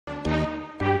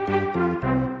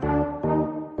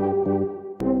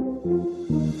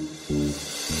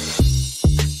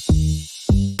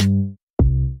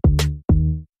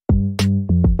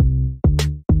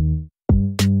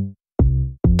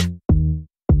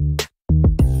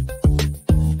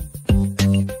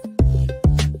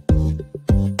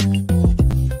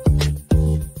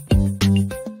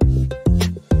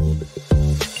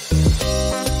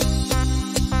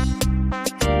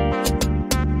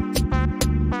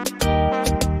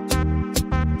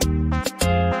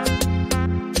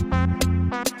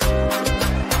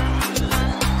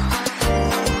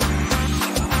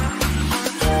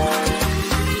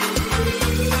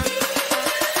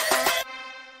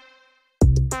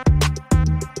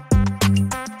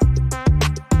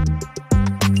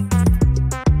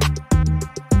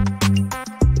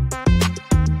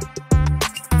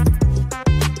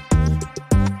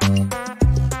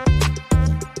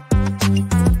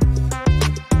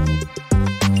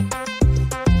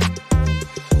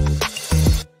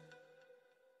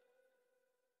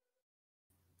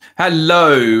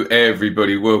Hello,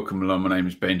 everybody. Welcome along. My name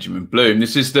is Benjamin Bloom.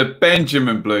 This is the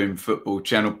Benjamin Bloom Football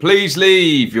Channel. Please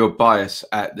leave your bias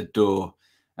at the door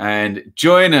and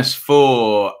join us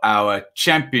for our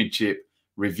championship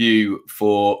review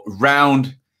for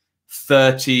round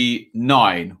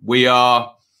 39. We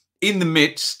are in the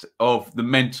midst of the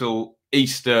mental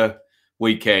Easter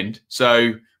weekend,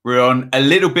 so we're on a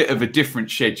little bit of a different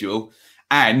schedule.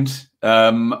 And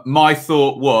my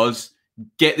thought was,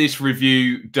 get this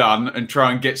review done and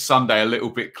try and get Sunday a little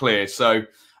bit clear. So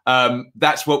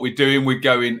that's what we're doing. We're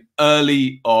going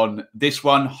early on this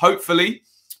one. Hopefully,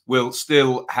 we'll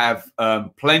still have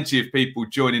plenty of people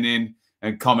joining in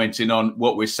and commenting on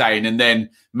what we're saying. And then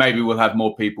maybe we'll have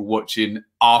more people watching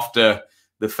after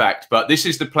the fact. But this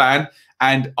is the plan.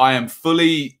 And I am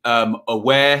fully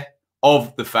aware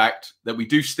of the fact that we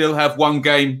do still have one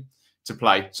game to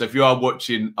play. So if you are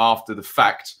watching after the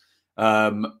fact,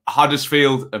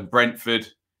 Huddersfield and Brentford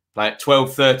play at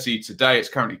 12:30 today. It's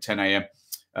currently 10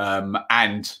 a.m.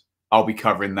 And I'll be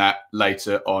covering that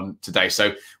later on today.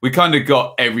 So we kind of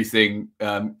got everything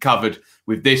covered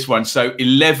with this one. So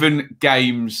 11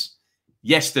 games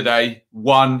yesterday,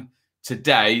 1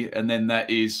 today, and then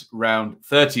that is round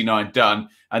 39 done.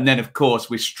 And then, of course,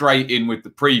 we're straight in with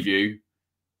the preview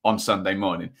on Sunday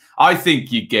morning. I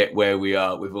think you get where we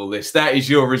are with all this. That is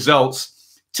your results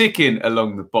ticking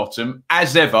along the bottom.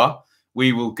 As ever,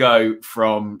 we will go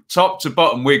from top to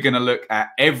bottom. We're going to look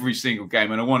at every single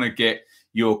game, and I want to get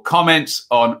your comments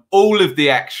on all of the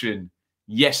action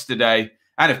yesterday.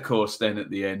 And of course, then at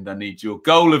the end, I need your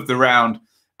goal of the round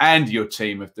and your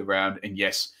team of the round. And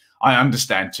yes, I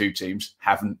understand two teams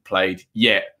haven't played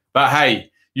yet, but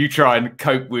hey, you try and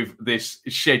cope with this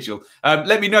schedule.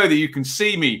 Let me know that you can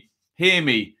see me, hear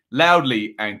me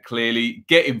loudly and clearly.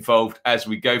 Get involved as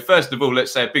we go. First of all,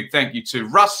 let's say a big thank you to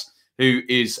Russ, who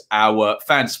is our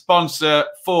fan sponsor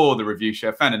for the review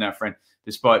show, fan and our friend,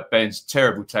 despite Ben's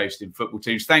terrible taste in football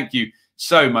teams. Thank you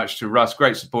so much to Russ,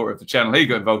 great supporter of the channel. He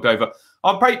got involved over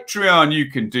on Patreon. You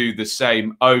can do the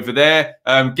same over there.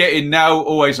 Get in now,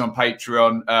 always on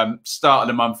Patreon. Start of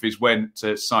the month is when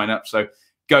to sign up, so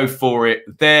go for it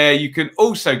there. You can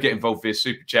also get involved via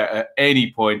Super Chat at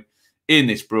any point in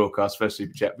this broadcast. First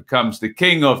Super Chat becomes the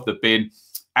king of the bin.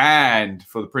 And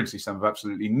for the princely sum of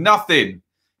absolutely nothing,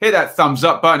 hit that thumbs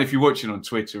up button if you're watching on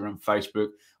Twitter and Facebook,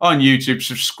 on YouTube.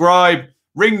 Subscribe,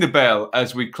 ring the bell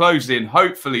as we close in,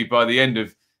 hopefully by the end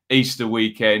of Easter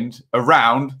weekend,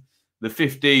 around the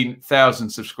 15,000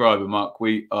 subscriber mark.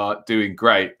 We are doing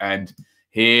great. And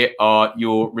here are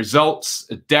your results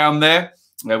down there.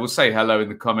 We'll say hello in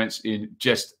the comments in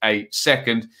just a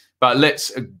second. But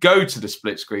let's go to the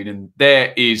split screen, and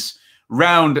there is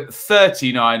round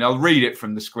 39. I'll read it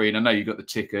from the screen. I know you've got the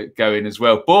ticker going as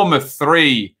well. Bournemouth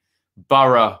 3,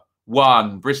 Borough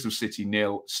 1, Bristol City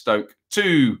 0, Stoke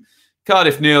 2,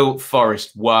 Cardiff 0,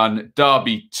 Forest 1,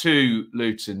 Derby 2,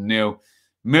 Luton 0,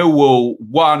 Millwall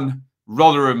 1,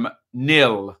 Rotherham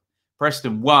 0,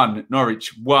 Preston 1,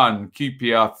 Norwich 1,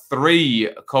 QPR 3,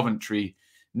 Coventry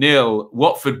 0,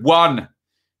 Watford 1,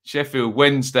 Sheffield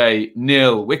Wednesday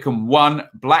 0, Wycombe 1,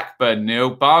 Blackburn 0,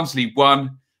 Barnsley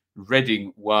 1,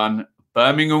 Reading 1,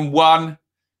 Birmingham 1,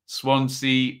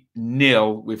 Swansea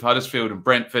 0, with Huddersfield and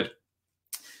Brentford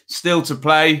still to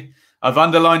play. I've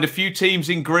underlined a few teams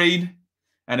in green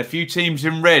and a few teams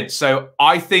in red. So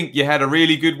I think you had a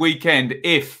really good weekend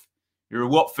if you're a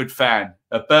Watford fan,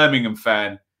 a Birmingham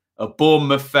fan, a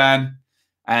Bournemouth fan,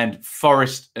 and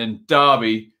Forest and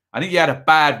Derby. I think you had a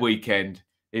bad weekend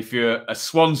if you're a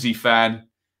Swansea fan,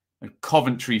 a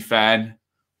Coventry fan,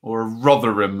 or a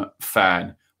Rotherham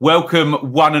fan. Welcome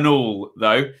one and all,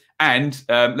 though. And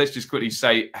let's just quickly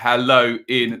say hello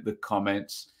in the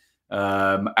comments.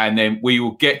 And then we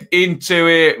will get into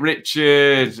it.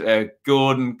 Richard,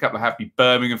 Gordon, a couple of happy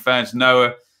Birmingham fans.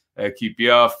 Noah, a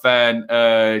QPR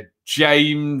fan.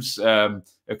 James, a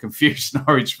confused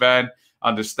Norwich fan.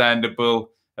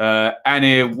 Understandable.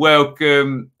 Annie,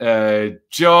 welcome.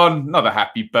 John, another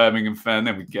happy Birmingham fan.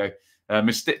 There we go.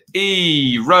 Mr.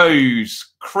 E,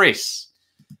 Rose, Chris,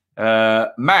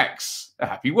 Max, a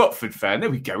happy Watford fan. There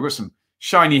we go. We've got some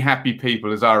shiny, happy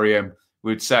people, as REM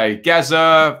would say.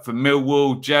 Gaza from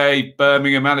Millwall, Jay,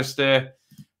 Birmingham, Alistair,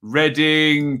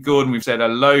 Reading, Gordon. We've said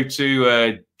hello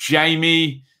to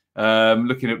Jamie.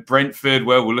 Looking at Brentford.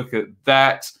 Well, we'll look at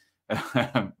that.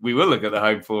 We will look at the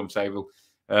home form table.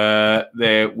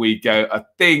 There we go. I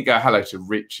think hello to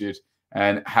Richard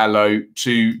and hello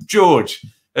to George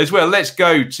as well. Let's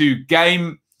go to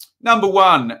game number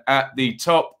 1 at the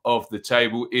top of the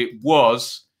table. It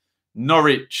was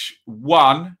Norwich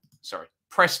 1, sorry,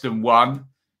 Preston 1,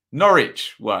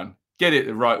 Norwich 1. get it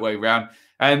the right way round.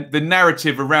 And the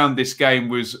narrative around this game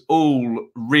was all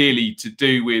really to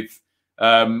do with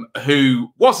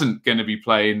who wasn't going to be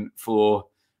playing for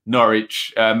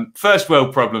Norwich. First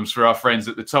world problems for our friends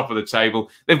at the top of the table.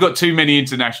 They've got too many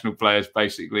international players,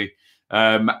 basically.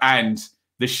 And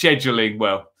the scheduling,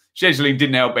 well, scheduling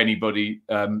didn't help anybody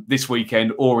this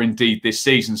weekend or indeed this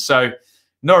season. So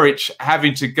Norwich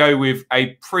having to go with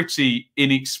a pretty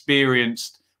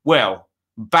inexperienced, well,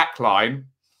 backline,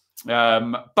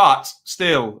 but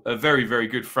still a very, very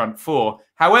good front four.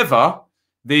 However,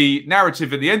 the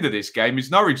narrative at the end of this game is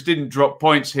Norwich didn't drop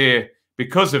points here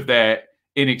because of their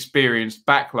inexperienced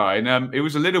backline. It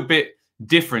was a little bit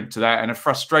different to that and a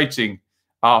frustrating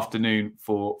afternoon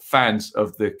for fans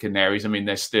of the Canaries. I mean,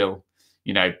 they're still,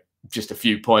 you know, just a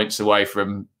few points away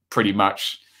from pretty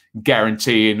much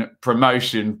guaranteeing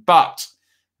promotion. But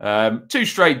 2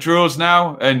 straight draws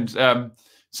now, and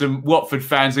some Watford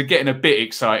fans are getting a bit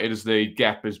excited as the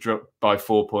gap has dropped by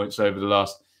 4 points over the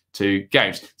last 2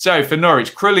 games. So for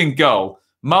Norwich, Krill in goal.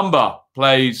 Mumba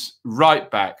plays right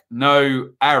back. No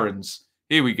Aarons.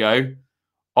 Here we go.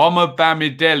 Omar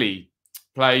Bamidele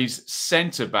plays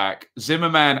centre back.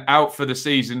 Zimmerman out for the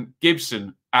season.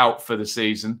 Gibson out for the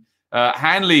season.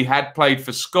 Hanley had played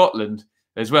for Scotland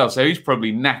as well, so he's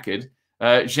probably knackered.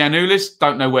 Janulis,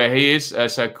 don't know where he is,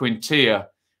 so Quintia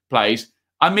plays.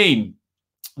 I mean,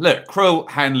 look, Krill,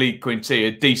 Hanley,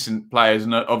 Quintia, decent players,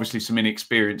 and obviously some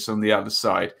inexperience on the other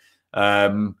side.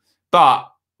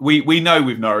 But we know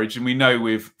with Norwich and we know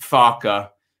with Farker,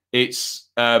 it's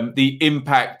the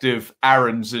impact of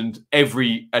Aarons, and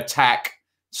every attack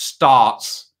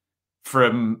starts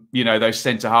from, you know, those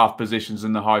centre-half positions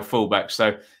and the high fullback.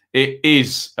 So it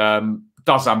is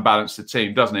does unbalance the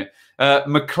team, doesn't it?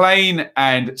 McLean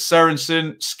and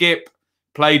Sorensen, Skip,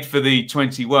 played for the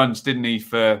 21s, didn't he,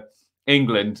 for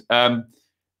England?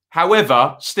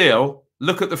 However, still,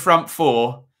 look at the front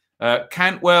four.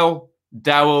 Cantwell,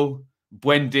 Dowell,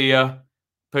 Buendia,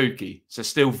 Pookie. So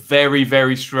still very,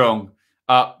 very strong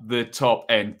up the top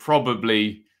end.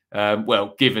 Probably,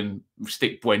 well, given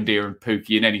stick Buendia and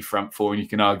Pookie in any front four, and you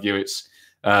can argue it's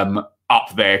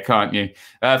up there, can't you?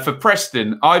 For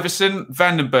Preston, Iverson,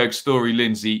 Vandenberg, Story,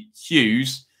 Lindsay,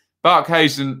 Hughes,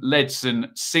 Barkhuizen, Ledson,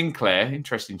 Sinclair.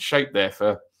 Interesting shape there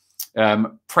for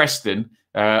Preston.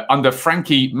 Under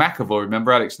Frankie McAvoy,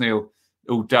 remember Alex Neil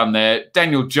all done there.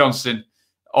 Daniel Johnson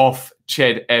off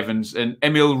Ched Evans, and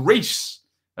Emil Rees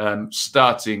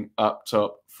starting up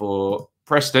top for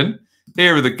Preston.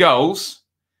 Here are the goals.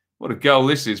 What a goal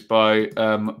this is by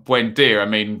Buendia. I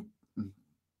mean,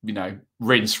 you know,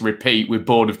 rinse, repeat. We're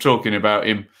bored of talking about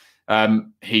him.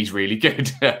 He's really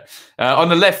good. On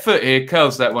the left foot here,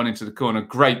 curls that one into the corner.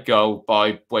 Great goal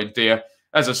by Buendia.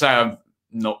 As I say,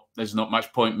 there's not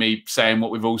much point me saying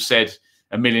what we've all said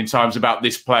a million times about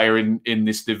this player in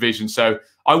this division, so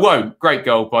I won't. Great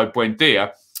goal by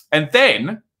Buendia. And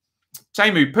then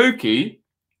Teemu Pukki,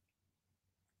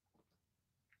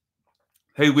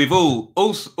 who we've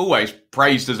always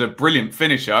praised as a brilliant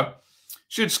finisher,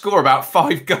 should score about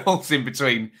 5 goals in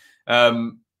between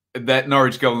that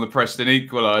Norwich goal and the Preston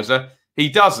equaliser. He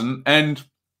doesn't, and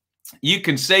you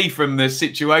can see from the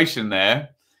situation there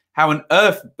how on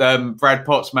earth Brad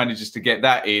Potts manages to get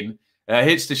that in.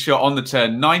 Hits the shot on the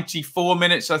turn. 94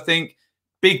 minutes, I think.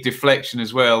 Big deflection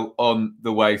as well on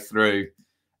the way through.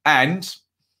 And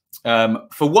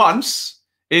for once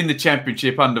in the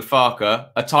Championship under Farker,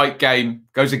 a tight game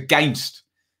goes against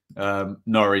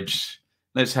Norwich.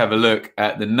 Let's have a look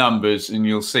at the numbers and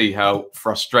you'll see how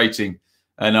frustrating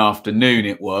an afternoon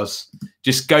it was.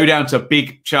 Just go down to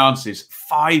big chances.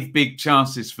 5 big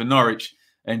chances for Norwich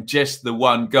and just the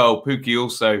 1 goal. Pukki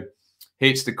also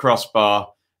hits the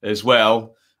crossbar as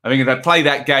well. I mean, if they play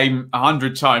that game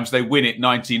 100 times, they win it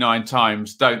 99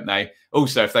 times, don't they?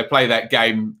 Also, if they play that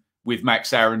game with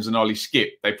Max Aarons and Ollie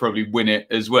Skip, they probably win it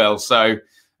as well. So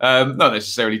not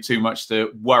necessarily too much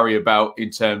to worry about in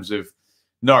terms of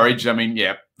Norwich. I mean,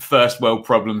 yeah, first world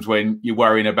problems when you're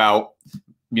worrying about,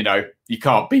 you know, you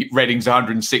can't beat Reading's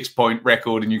 106-point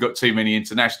record and you've got too many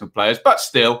international players. But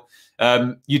still,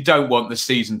 you don't want the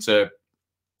season to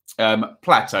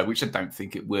plateau, which I don't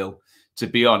think it will, to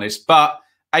be honest. But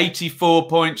 84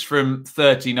 points from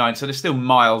 39, so they're still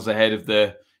miles ahead of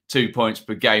the 2 points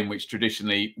per game, which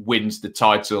traditionally wins the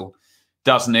title,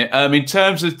 doesn't it? In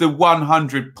terms of the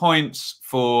 100 points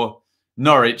for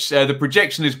Norwich, the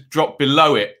projection has dropped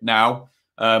below it now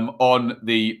on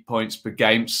the points per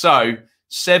game. So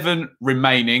 7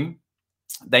 remaining.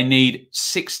 They need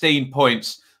 16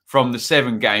 points from the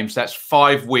 7 games. That's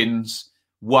 5 wins,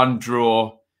 1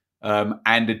 draw,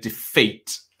 and a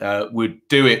defeat would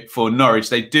do it for Norwich.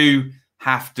 They do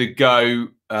have to go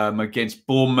against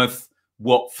Bournemouth,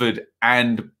 Watford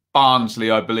and Barnsley,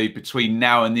 I believe, between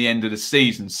now and the end of the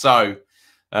season. So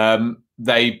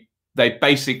they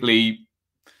basically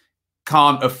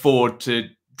can't afford to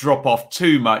drop off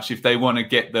too much if they want to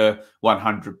get the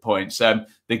 100 points.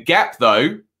 The gap,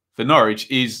 though, for Norwich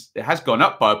has gone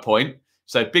up by a point.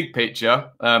 So big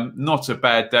picture, not a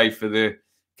bad day for the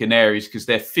Canaries because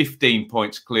they're 15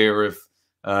 points clear of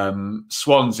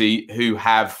Swansea, who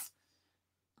have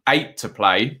 8 to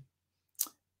play.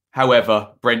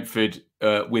 However, Brentford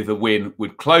with a win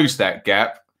would close that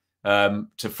gap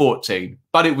to 14.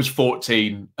 But it was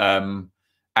 14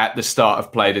 at the start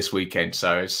of play this weekend.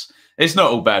 So it's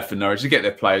not all bad for Norwich to get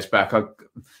their players back. I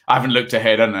haven't looked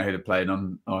ahead. I don't know who they're playing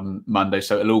on Monday.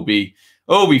 So it'll all be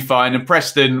fine. And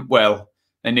Preston, well,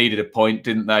 they needed a point,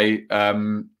 didn't they?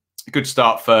 Good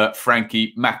start for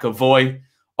Frankie McAvoy.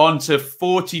 On to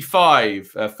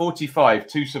 45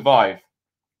 to survive.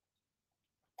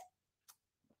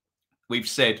 We've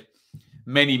said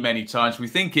many, many times we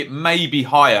think it may be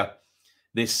higher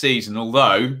this season,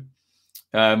 although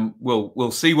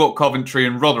we'll see what Coventry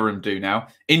and Rotherham do now.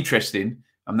 Interesting.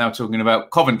 I'm now talking about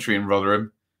Coventry and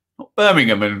Rotherham, not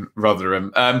Birmingham and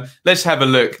Rotherham. Let's have a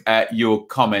look at your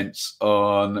comments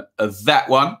on that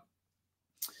one.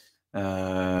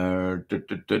 Where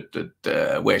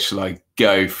shall I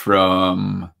go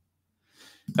from?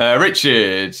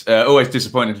 Richard, always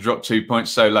disappointed to drop 2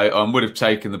 points so late on. Would have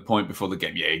taken the point before the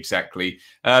game. Yeah, exactly.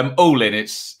 All in,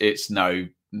 it's no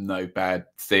bad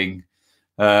thing,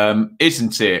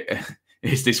 isn't it?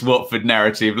 It's this Watford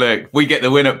narrative. Look, we get the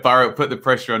win at Borough, put the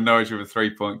pressure on Norwich with a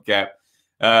 3-point gap.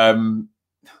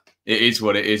 It is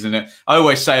what it is, isn't it? I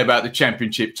always say about the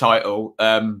championship title,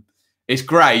 it's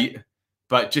great,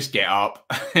 but just get up.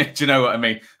 Do you know what I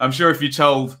mean? I'm sure if you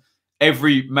told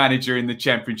every manager in the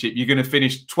championship you're going to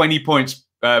finish 20 points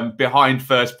behind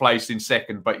first place in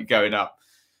second, but you're going up,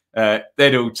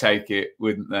 they'd all take it,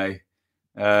 wouldn't they?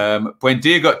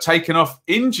 Buendia got taken off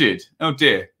injured. Oh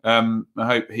dear. I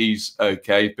hope he's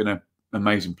okay. Been an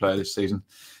amazing player this season,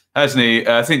 hasn't he?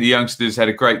 I think the youngsters had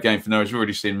a great game for Norwich. We've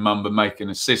already seen Mumba make an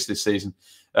assist this season.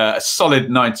 A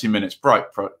solid 90 minutes. Bright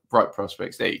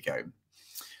prospects. There you go.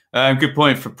 Good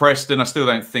point for Preston. I still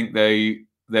don't think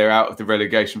they're out of the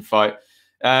relegation fight.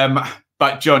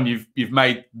 But John, you've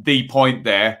made the point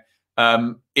there.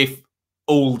 If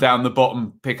all down the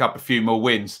bottom pick up a few more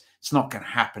wins, it's not going to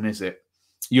happen, is it?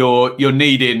 You're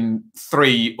needing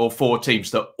 3 or 4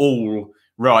 teams to all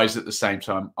rise at the same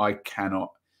time. I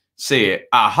cannot see it.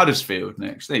 Huddersfield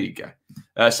next. There you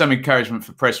go. Some encouragement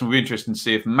for Preston. We'll be interested to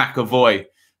see if McAvoy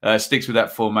sticks with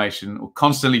that formation or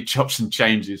constantly chops and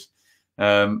changes.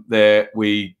 There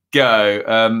we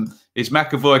go. Is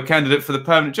McAvoy a candidate for the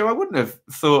permanent job? I wouldn't have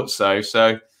thought so.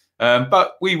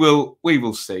 But we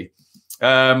will see.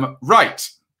 Right.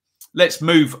 Let's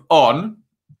move on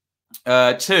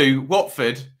to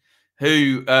Watford,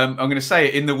 who I'm going to say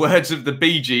it in the words of the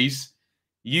Bee Gees,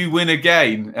 you win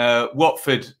again.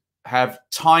 Watford have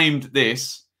timed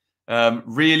this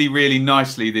really, really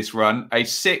nicely, this run. A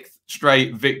 6th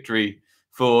straight victory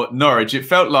for Norwich. It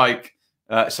felt like,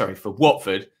 for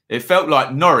Watford, it felt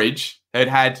like Norwich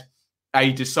had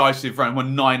a decisive run,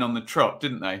 won 9 on the trot,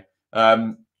 didn't they?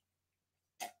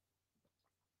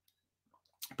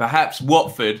 Perhaps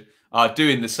Watford are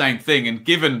doing the same thing. And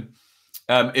given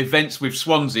events with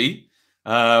Swansea,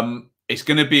 it's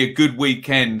going to be a good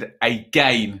weekend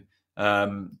again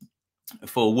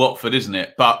for Watford, isn't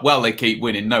it? But, well, they keep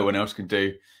winning. No one else can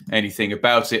do anything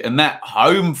about it. And that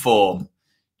home form,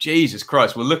 Jesus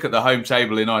Christ, we'll look at the home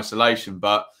table in isolation,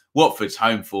 but Watford's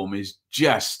home form is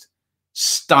just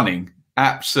stunning.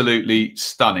 Absolutely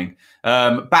stunning.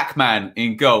 Backman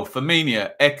in goal.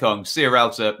 Firmino, Ekong,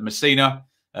 Sierralta, Messina.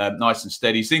 Nice and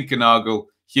steady. Zinkernagel,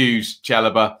 Hughes,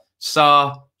 Chalobah,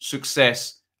 Sarr,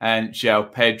 Success, and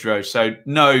João Pedro. So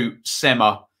no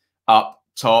Sema up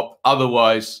top.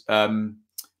 Otherwise,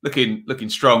 looking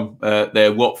strong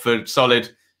there. Watford,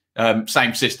 solid.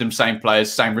 Same system, same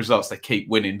players, same results. They keep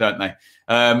winning, don't they?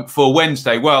 For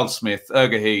Wednesday, Wildsmith,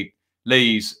 Ergaheed,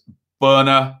 Lees,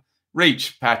 Burner,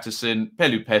 Reach, Patterson,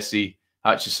 Pelupessy,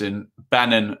 Hutchison,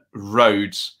 Bannon,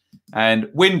 Rhodes, and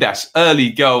Windass.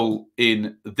 Early goal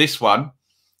in this one.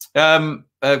 Kind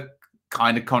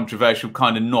of controversial,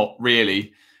 kind of not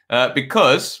really,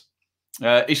 because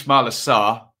Ismail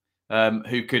Assar,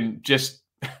 who can just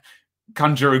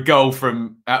conjure a goal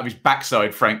from out of his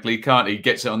backside, frankly, can't he?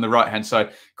 Gets it on the right-hand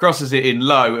side, crosses it in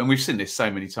low, and we've seen this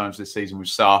so many times this season with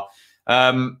Sarr.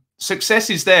 Success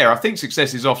is there. I think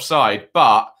Success is offside,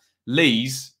 but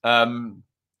Lees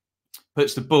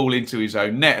puts the ball into his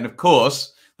own net. And, of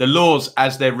course, the laws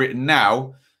as they're written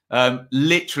now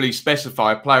literally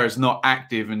specify a player is not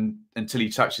active until he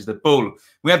touches the ball.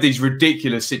 We have these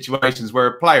ridiculous situations where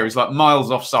a player is like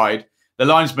miles offside. The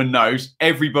linesman knows,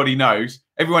 everybody knows,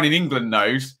 everyone in England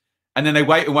knows, and then they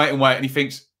wait and wait and wait, and he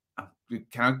thinks,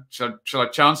 shall I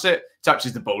chance it?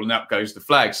 Touches the ball, and up goes the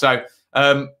flag. So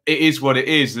it is what it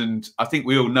is, and I think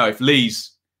we all know if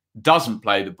Lees doesn't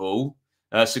play the ball,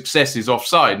 success is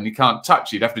offside, and you can't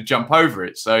touch it. You'd have to jump over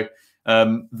it. So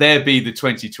there be the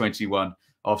 2021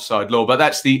 offside law. But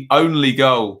that's the only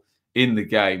goal in the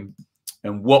game,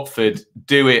 and Watford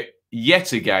do it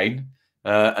yet again.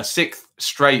 A sixth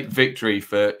straight victory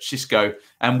for Xisco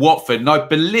and Watford. And I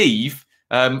believe,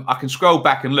 I can scroll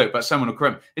back and look, but someone will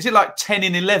correct me. Is it like 10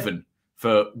 in 11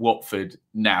 for Watford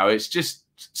now? It's just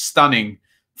stunning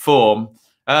form.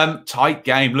 Tight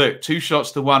game. Look, 2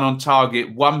 shots to 1 on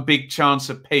target, 1 big chance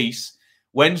apiece.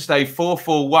 Wednesday,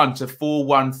 4-4-1 to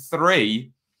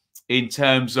 4-1-3 in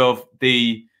terms of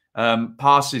the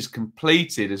passes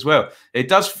completed as well. It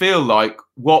does feel like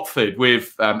Watford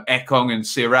with Ekong and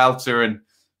Sierralta and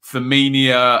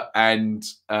Firmino and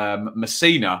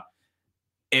Messina,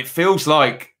 it feels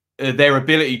like their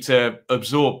ability to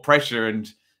absorb pressure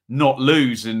and not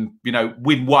lose and, you know,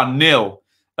 win 1-0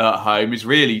 at home is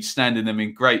really standing them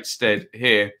in great stead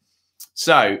here.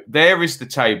 So there is the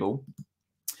table.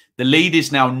 The lead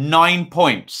is now 9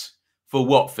 points for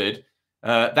Watford.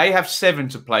 They have 7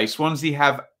 to play. Swansea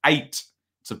have 8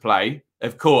 to play.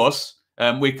 Of course,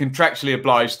 we're contractually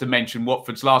obliged to mention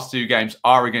Watford's last 2 games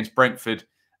are against Brentford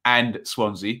and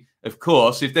Swansea. Of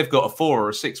course, if they've got a 4 or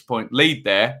a 6 point lead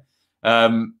there,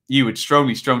 you would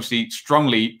strongly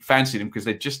fancy them because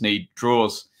they just need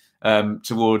draws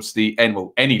towards the end.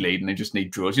 Well, any lead, and they just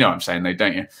need draws. You know what I'm saying, though,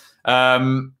 don't you?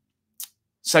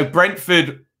 So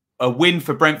Brentford, a win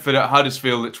for Brentford at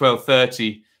Huddersfield at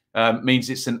 12:30 means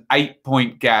it's an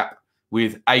 8-point gap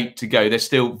with 8 to go. They're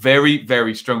still very,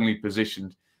 very strongly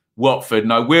positioned, Watford.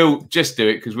 And I will just do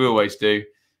it because we always do.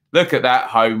 Look at that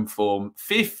home form.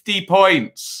 50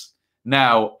 points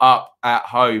now up at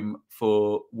home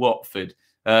for Watford.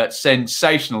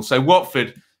 Sensational. So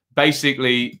Watford,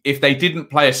 basically, if they didn't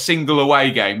play a single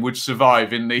away game, would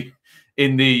survive in the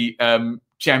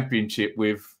Championship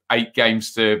with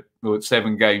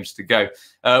 7 games to go.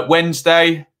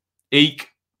 Wednesday, Eek,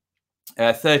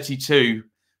 32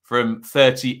 from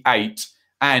 38.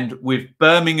 And with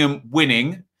Birmingham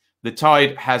winning, the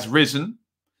tide has risen.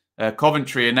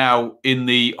 Coventry are now in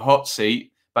the hot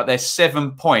seat, but they're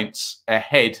 7 points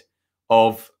ahead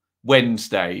of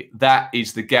Wednesday. That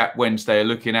is the gap Wednesday are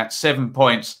looking at. 7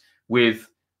 points with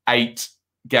 8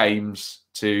 games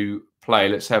to play.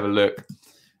 Let's have a look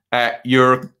at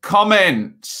your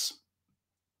comments.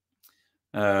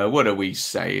 What are we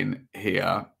saying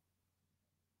here?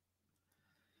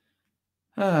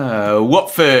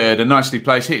 Watford, a nicely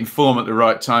placed, hitting form at the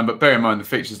right time, but bear in mind the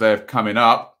fixtures they have coming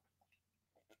up.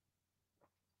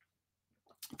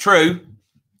 True.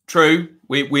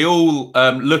 We all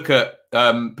look at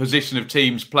position of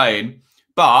teams playing,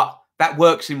 but that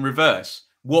works in reverse.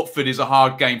 Watford is a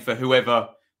hard game for whoever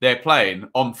they're playing.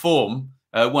 On form,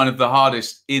 one of the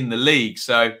hardest in the league.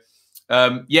 So,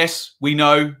 yes, we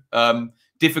know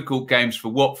difficult games for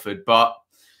Watford, but,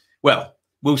 well,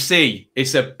 we'll see.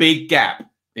 It's a big gap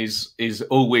is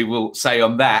all we will say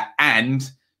on that. And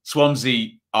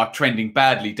Swansea are trending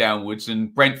badly downwards,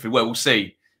 and Brentford, well, we'll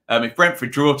see. If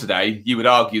Brentford draw today, you would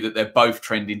argue that they're both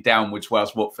trending downwards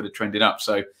whilst Watford are trending up.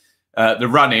 So the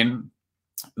run-in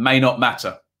may not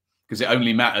matter because it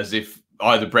only matters if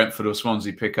either Brentford or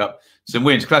Swansea pick up some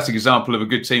wins. Classic example of a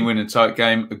good team winning a tight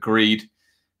game. Agreed.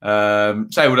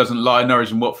 Table doesn't lie.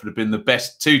 Norwich and Watford have been the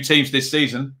best 2 teams this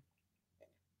season.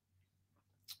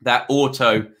 That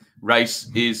auto race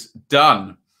is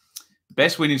done.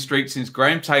 Best winning streak since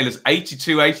Graham Taylor's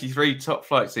 82-83 top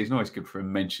flight season. Always good for a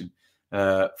mention.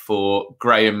 For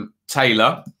Graham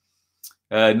Taylor.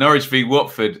 Norwich v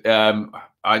Watford. I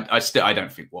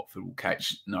don't think Watford will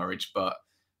catch Norwich, but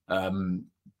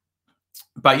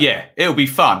yeah, it'll be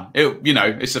fun.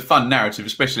 It's a fun narrative,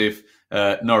 especially if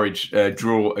Norwich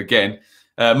draw again.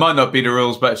 Might not be the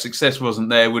rules, but if success wasn't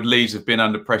there, would Leeds have been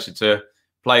under pressure to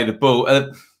play the ball?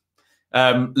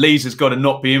 Leeds has got to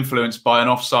not be influenced by an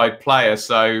offside player.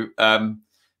 So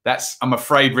that's, I'm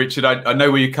afraid, Richard, I know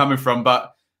where you're coming from,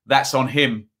 but that's on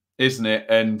him, isn't it?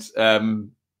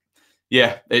 And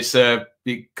yeah, it's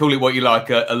you call it what you like,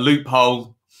 a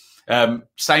loophole.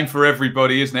 Same for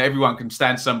everybody, isn't it? Everyone can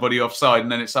stand somebody offside,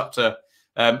 and then it's up to.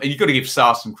 And you've got to give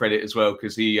Saar some credit as well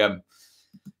because he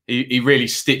really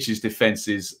stitches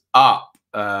defences up.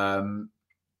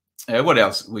 What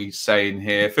else are we saying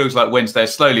here? Feels like Wednesday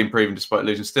is slowly improving despite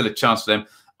losing. Still a chance for them.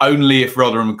 only if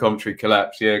Rotherham and Coventry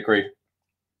collapse. Yeah, agreed.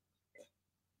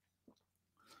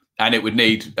 And it would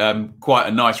need quite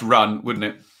a nice run, wouldn't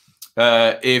it?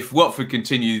 If Watford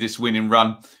continue this winning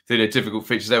run through their difficult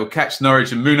fixtures, they will catch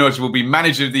Norwich, and Munoz will be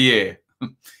manager of the year.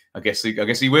 I guess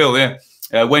he will. Yeah.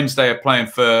 Wednesday are playing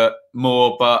for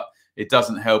more, but it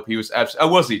doesn't help. He was absent. Oh,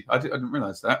 was he? I didn't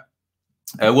realise that.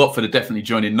 Watford are definitely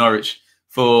joining Norwich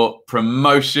for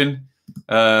promotion.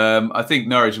 I think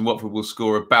Norwich and Watford will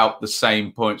score about the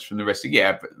same points from the rest of.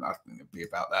 Yeah, but I think it'll be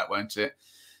about that, won't it?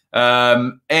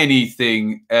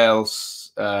 Anything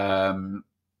else?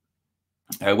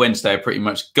 Wednesday are pretty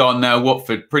much gone now.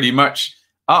 Watford pretty much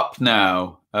up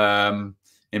now.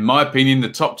 In my opinion, the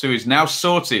top two is now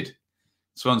sorted.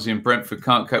 Swansea and Brentford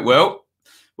can't cope. Well,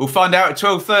 we'll find out at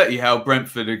 12:30 how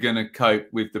Brentford are going to cope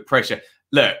with the pressure.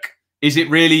 Look, is it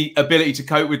really ability to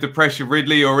cope with the pressure,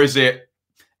 Ridley, or is it,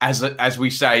 as we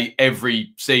say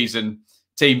every season,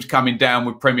 teams coming down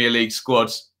with Premier League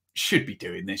squads should be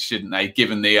doing this, shouldn't they?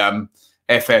 Given the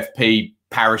FFP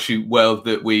parachute world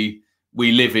that we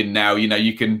live in now, you know,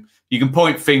 you can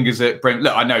point fingers at Brent.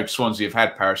 Look, I know Swansea have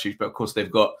had parachutes, but of course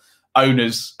they've got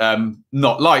owners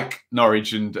not like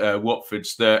Norwich and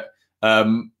Watford's that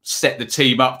set the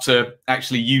team up to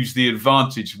actually use the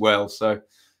advantage well. So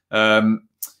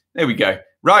there we go.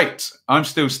 Right, I'm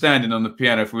still standing on the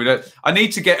piano. I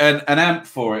need to get an amp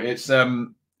for it.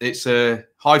 It's a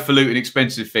highfalutin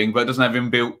expensive thing, but it doesn't have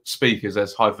inbuilt speakers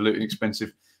as highfalutin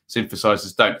expensive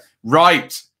synthesizers don't.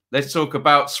 Right, let's talk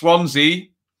about Swansea.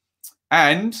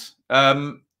 And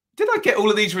did I get all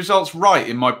of these results right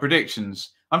in my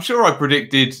predictions? I'm sure I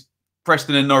predicted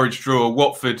Preston and Norwich draw,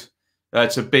 Watford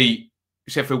to beat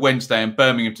Sheffield Wednesday, and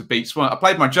Birmingham to beat Swansea. I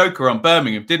played my joker on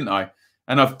Birmingham, didn't I?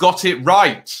 And I've got it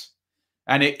right.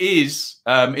 And it is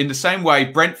in the same way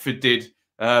Brentford did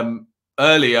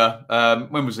earlier.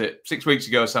 When was it? 6 weeks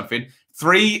ago or something.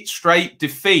 3 straight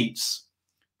defeats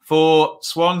for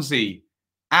Swansea.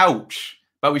 Ouch.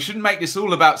 But we shouldn't make this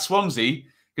all about Swansea,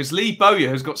 because Lee Bowyer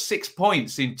has got 6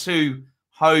 points in 2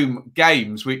 home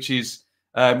games, which is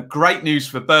great news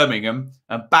for Birmingham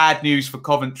and bad news for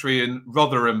Coventry and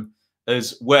Rotherham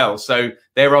as well. So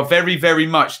there are very, very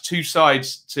much 2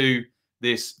 sides to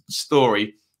this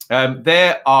story.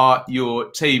 There are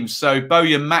your teams. So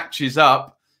Bowyer matches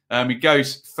up. He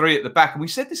goes 3 at the back. And we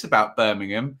said this about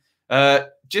Birmingham.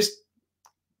 Just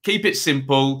keep it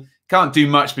simple. Can't do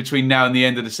much between now and the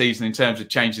end of the season in terms of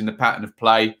changing the pattern of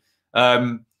play.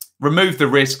 Remove the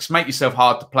risks. Make yourself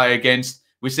hard to play against.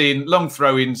 We're seeing long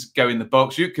throw-ins go in the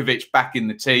box. Jutkiewicz back in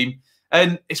the team.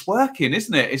 And it's working,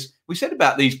 isn't it? We said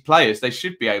about these players, they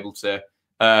should be able to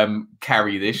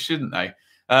carry this, shouldn't they?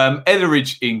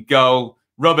 Etheridge in goal.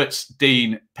 Roberts,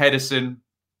 Dean, Pedersen.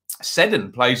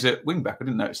 Seddon plays at wing-back. I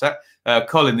didn't notice that.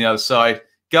 Colin the other side.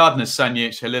 Gardner,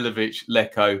 Sunjic, Halilovic,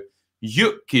 Leko,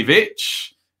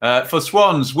 Jutkiewicz. For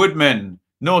Swans, Woodman,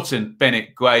 Norton,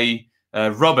 Bennett, Guay,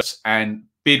 Roberts and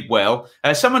Bidwell.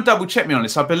 Someone double-check me on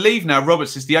this. I believe now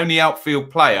Roberts is the only outfield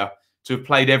player to have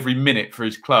played every minute for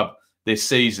his club this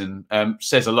season.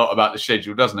 Says a lot about the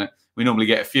schedule, doesn't it? We normally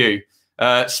get a few.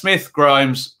 Smith,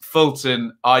 Grimes,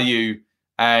 Fulton, Ayew,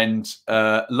 and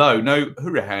Lowe. No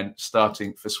Hurahan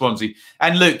starting for Swansea.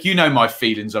 And look, you know my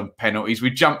feelings on penalties.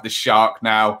 We jumped the shark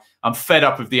now. I'm fed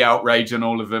up of the outrage on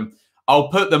all of them. I'll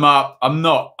put them up. I'm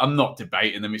not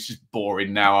debating them. It's just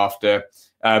boring now after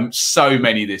so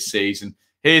many this season.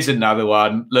 Here's another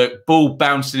one. Look, ball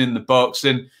bouncing in the box.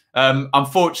 And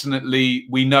unfortunately,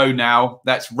 we know now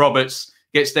that's Roberts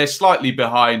gets there slightly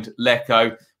behind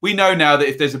Leko. We know now that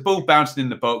if there's a ball bouncing in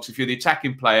the box, if you're the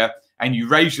attacking player and you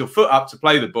raise your foot up to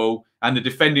play the ball and the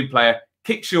defending player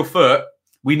kicks your foot,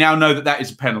 we now know that that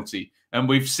is a penalty. And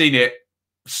we've seen it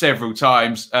several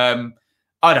times.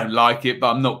 I don't like it, but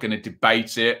I'm not going to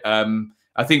debate it.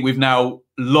 I think we've now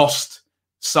lost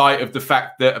sight of the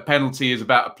fact that a penalty is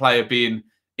about a player being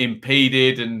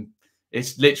impeded, and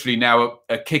it's literally now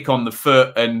a kick on the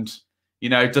foot. And, you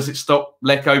know, does it stop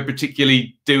Leko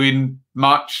particularly doing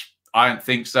much? I don't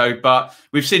think so, but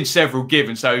we've seen several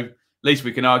given. So at least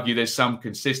we can argue there's some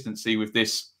consistency with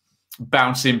this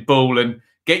bouncing ball, and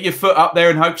get your foot up there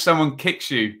and hope someone kicks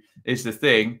you is the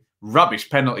thing. Rubbish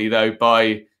penalty, though,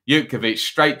 by Jutkiewicz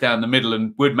straight down the middle,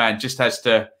 and Woodman just has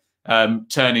to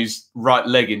turn his right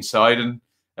leg inside and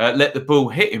let the ball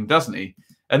hit him, doesn't he?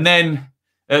 And then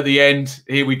at the end,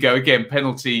 here we go again,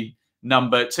 penalty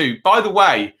number 2. By the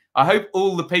way, I hope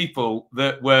all the people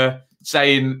that were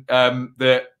saying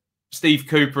that Steve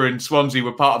Cooper and Swansea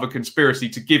were part of a conspiracy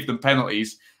to give them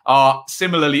penalties are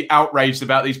similarly outraged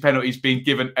about these penalties being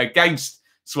given against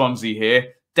Swansea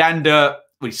here. Dander,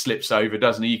 he slips over,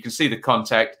 doesn't he? You can see the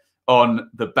contact on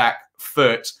the back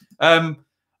foot.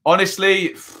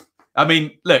 honestly, I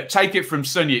mean, look, take it from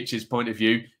Sunjic's point of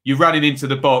view. You're running into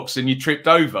the box and you tripped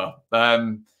over.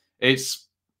 It's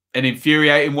an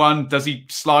infuriating one. Does he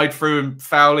slide through and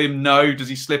foul him? No. Does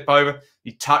he slip over?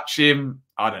 You touch him?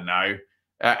 I don't know.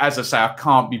 As I say, I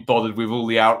can't be bothered with all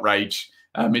the outrage.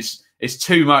 It's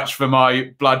too much for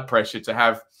my blood pressure to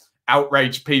have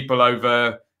outraged people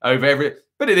over every.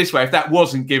 Put it this way: if that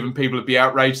wasn't given, people would be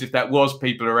outraged. If that was,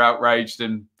 people are outraged,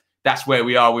 and that's where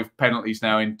we are with penalties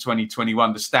now in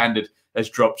 2021. The standard has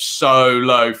dropped so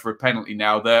low for a penalty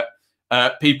now that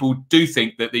people do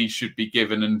think that these should be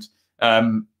given,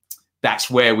 and that's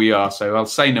where we are. So I'll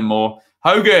say no more.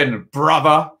 Hogan,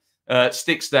 brother,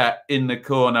 sticks that in the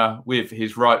corner with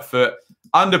his right foot.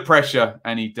 Under pressure,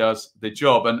 and he does the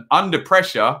job. And under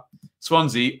pressure,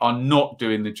 Swansea are not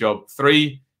doing the job.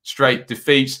 3 straight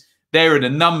defeats. There are the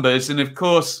numbers. And of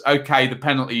course, okay, the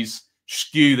penalties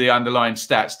skew the underlying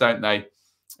stats, don't they?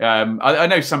 I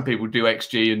know some people do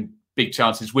XG and big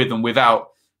chances with and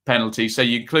without penalties. So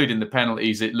you include in the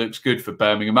penalties, it looks good for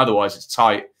Birmingham. Otherwise, it's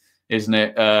tight, isn't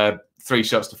it? 3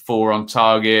 shots to 4 on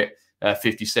target,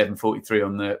 57-43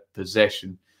 on the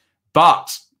possession.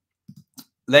 But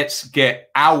let's get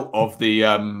out of the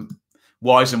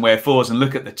whys and wherefores and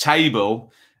look at the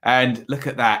table. And look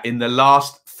at that. In the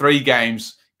last 3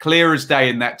 games, clear as day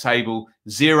in that table,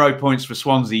 0 points for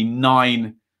Swansea,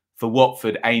 9 for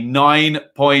Watford. A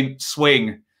 9-point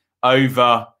swing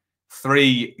over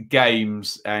 3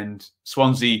 games. And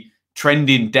Swansea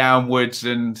trending downwards.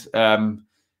 And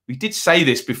we did say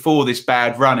this before this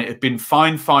bad run. It had been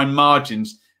fine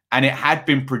margins. And it had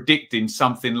been predicting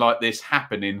something like this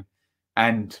happening.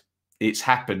 And it's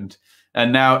happened.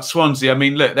 And now Swansea, I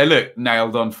mean, look, they look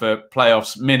nailed on for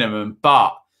playoffs minimum,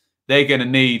 but they're going to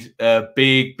need a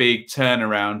big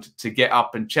turnaround to get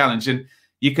up and challenge. And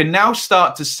you can now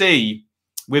start to see,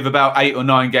 with about 8 or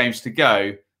 9 games to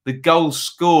go, the goals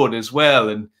scored as well.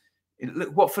 And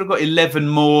look, Watford have got 11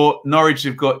 more. Norwich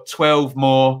have got 12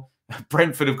 more.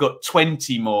 Brentford have got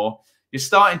 20 more. You're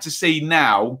starting to see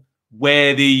now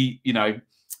where the,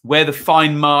 where the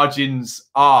fine margins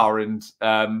are. And,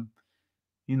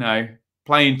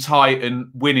 playing tight and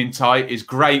winning tight is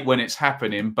great when it's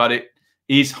happening, but it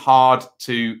is hard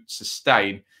to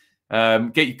sustain.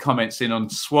 Get your comments in on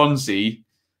Swansea.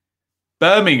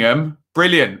 Birmingham,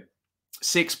 brilliant.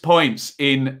 6 points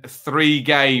in 3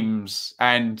 games.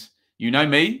 And you know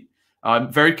me,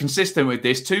 I'm very consistent with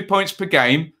this. 2 points per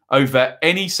game over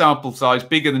any sample size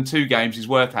bigger than 2 games is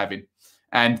worth having.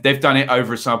 And they've done it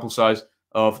over a sample size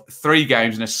of 3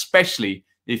 games, and especially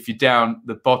if you're down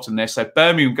the bottom there. So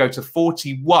Birmingham go to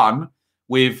 41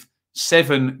 with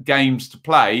 7 games to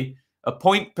play. A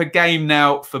point per game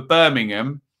now for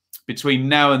Birmingham between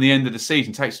now and the end of the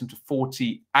season takes them to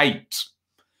 48.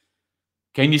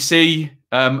 Can you see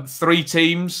 3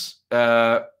 teams?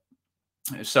 Can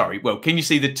you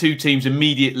see the 2 teams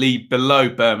immediately below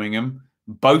Birmingham,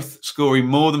 both scoring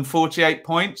more than 48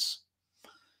 points?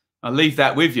 I'll leave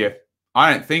that with you.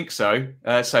 I don't think so.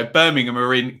 So Birmingham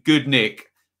are in good nick.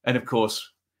 And of course,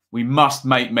 we must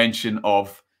make mention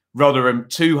of Rotherham,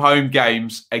 2 home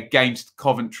games against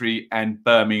Coventry and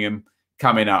Birmingham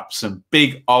coming up. Some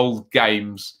big old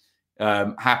games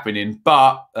happening.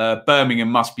 But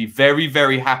Birmingham must be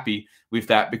very happy with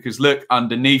that, because look,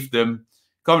 underneath them,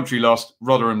 Coventry lost,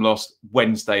 Rotherham lost,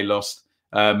 Wednesday lost.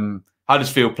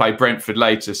 Huddersfield play Brentford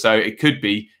later. So it could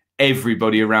be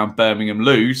everybody around Birmingham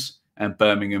lose and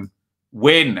Birmingham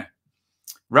win.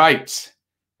 Right.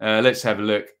 Let's have a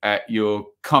look at your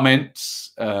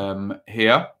comments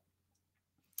here.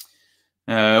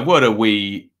 What are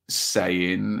we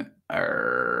saying?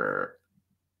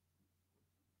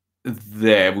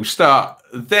 There. We'll start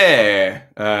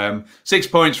there. 6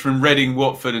 points from Reading,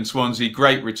 Watford and Swansea.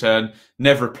 Great return.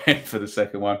 Never a pen for the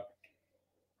second one.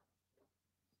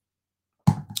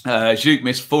 Juke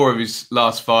missed 4 of his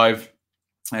last 5.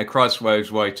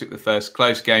 Christwo's way took the first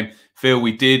close game. Feel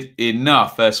we did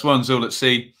enough. Swans all at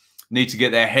sea need to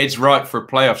get their heads right for a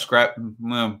playoff scrap.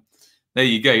 Well, there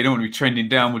you go. You don't want to be trending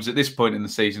downwards at this point in the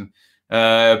season.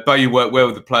 But you work well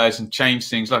with the players and change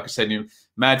things. Like I said,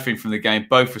 mad thing from the game.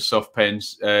 Both were soft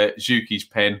pens. Juki's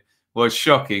pen was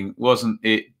shocking, wasn't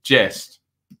it? Just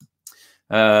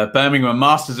Birmingham are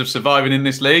masters of surviving in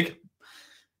this league.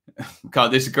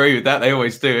 Can't disagree with that. They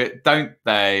always do it, don't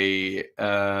they?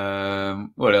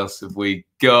 What else have we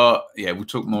got? Yeah, we'll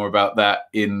talk more about that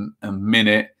in a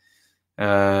minute.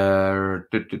 Half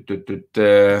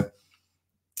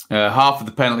of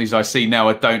the penalties I see now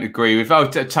I don't agree with. I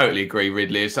totally agree,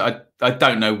 Ridley. I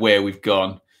don't know where we've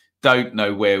gone. Don't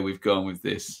know where we've gone with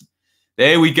this.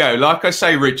 There we go. Like I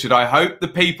say, Richard, I hope the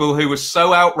people who were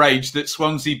so outraged at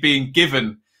Swansea being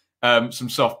given some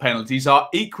soft penalties, are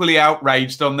equally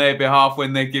outraged on their behalf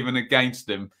when they're given against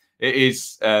them. It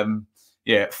is,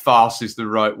 farce is the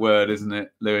right word, isn't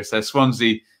it, Lewis?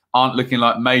 Swansea aren't looking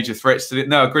like major threats to it.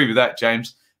 No, I agree with that,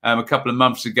 James. A couple of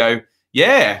months ago,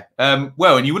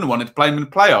 and you wouldn't want to play them in the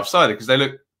playoffs either because they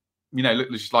look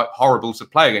just like horrible to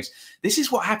play against. This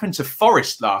is what happened to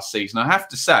Forest last season, I have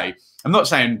to say. I'm not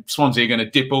saying Swansea are going to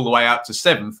dip all the way out to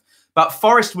 7th, but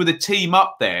Forest were the team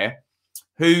up there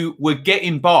who were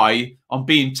getting by on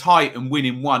being tight and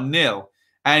winning 1-0.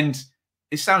 And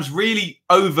it sounds really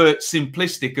over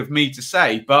simplistic of me to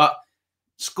say, but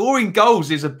scoring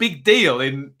goals is a big deal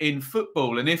in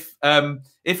football. And if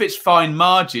it's fine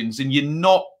margins and you're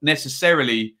not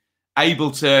necessarily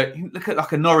able to look at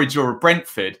like a Norwich or a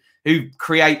Brentford who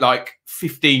create like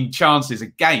 15 chances a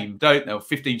game, don't they? Or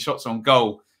 15 shots on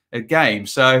goal a game.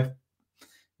 So,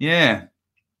 yeah.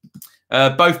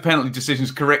 Both penalty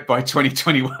decisions correct by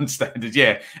 2021 standards.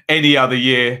 Yeah, any other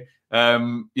year.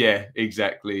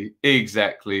 Exactly.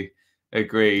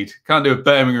 Agreed. Can't do a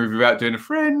Birmingham review without doing a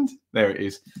friend. There it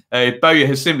is. Bowyer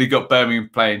has simply got Birmingham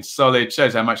playing solid.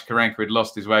 Shows how much Karanka had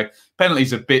lost his way.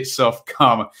 Penalties a bit soft.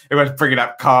 Karma. Everyone's bringing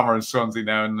up Karma and Swansea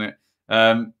now, isn't it?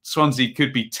 Swansea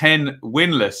could be 10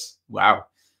 winless. Wow.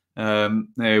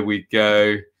 There we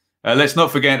go. Let's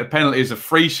not forget a penalty is a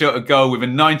free shot, a goal with a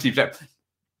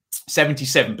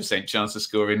 77% chance of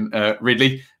scoring,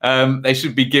 Ridley. They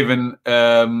should be given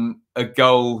a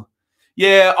goal.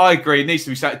 Yeah, I agree. It needs to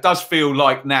be said. It does feel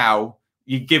like now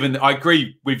you're given. I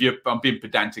agree with you. I'm being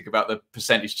pedantic about the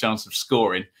percentage chance of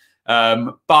scoring.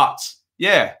 But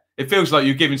yeah, it feels like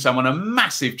you're giving someone a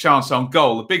massive chance on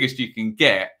goal, the biggest you can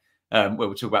get.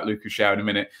 We'll talk about Lucas Shaw in a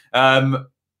minute.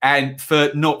 And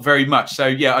for not very much. So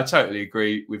yeah, I totally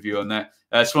agree with you on that.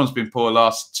 Swan's been poor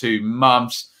last 2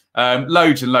 months.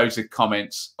 Loads and loads of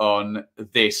comments on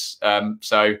this.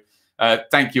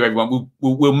 Thank you, everyone.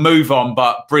 We'll move on,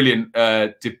 but brilliant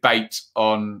debate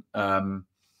on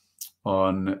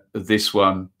this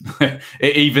one.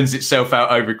 It evens itself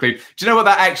out over Cleveland. Do you know what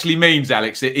that actually means,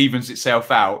 Alex? It evens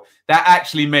itself out. That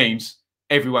actually means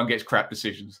everyone gets crap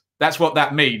decisions. That's what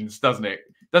that means, doesn't it?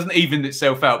 Doesn't even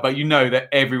itself out, but you know that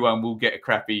everyone will get a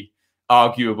crappy,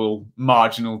 arguable,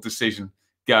 marginal decision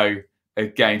go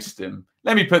against them.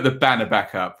 Let me put the banner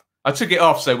back up. I took it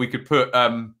off so we could put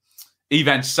Ivan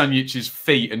Sunyic's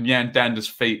feet and Jan Dander's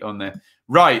feet on there.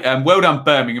 Right, well done,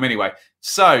 Birmingham, anyway.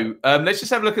 So let's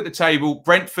just have a look at the table.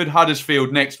 Brentford,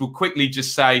 Huddersfield next. We'll quickly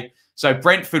just say, so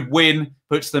Brentford win,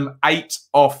 puts them 8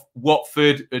 off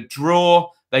Watford. A draw,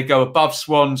 they go above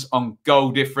Swans on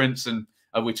goal difference. And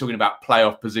we're talking about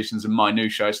playoff positions and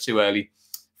minutiae. It's too early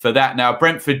for that now.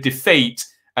 Brentford defeat,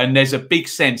 and there's a big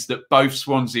sense that both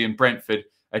Swansea and Brentford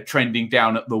are trending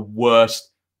down at the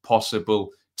worst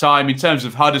possible time. In terms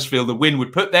of Huddersfield, the win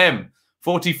would put them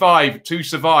 45 to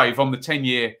survive on the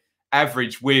 10-year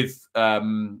average with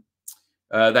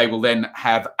they will then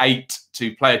have 8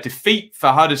 to play. A defeat for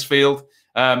Huddersfield,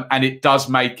 and it does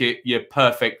make it your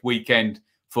perfect weekend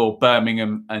for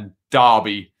Birmingham and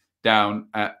Derby down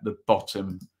at the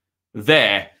bottom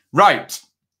there. Right,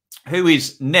 who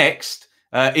is next?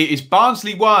 It is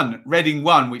Barnsley 1, Reading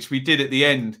 1, which we did at the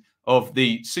end of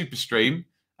the Super Stream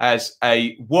as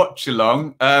a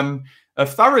watch-along. A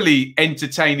thoroughly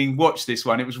entertaining watch, this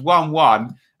one. It was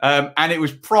 1-1, and it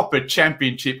was proper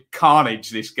championship carnage,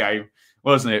 this game,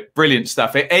 wasn't it? Brilliant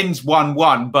stuff. It ends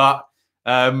 1-1, but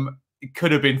it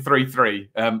could have been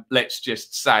 3-3, let's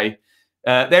just say.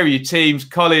 There are your teams: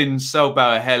 Collins,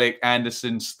 Solbauer, Hellick,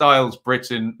 Anderson, Styles,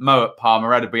 Britton, Mowat, Palmer,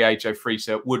 Adaby, Ajo,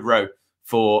 Freeser, Woodrow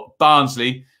for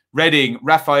Barnsley. Reading,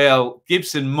 Raphael,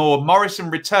 Gibson, Moore. Morrison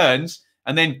returns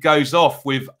and then goes off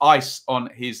with ice on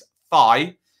his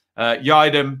thigh.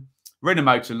 Yidam,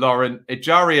 Rinamoto, Lauren,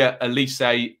 Ejaria, Elise,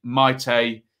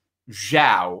 Maite,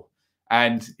 Zhao.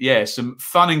 And yeah, some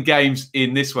fun and games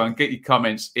in this one. Get your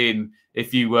comments in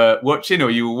if you were watching or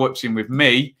you were watching with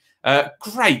me.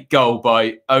 Great goal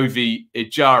by Ovi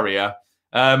Ejaria.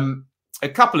 A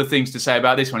couple of things to say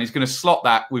about this one. He's going to slot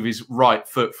that with his right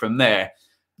foot from there.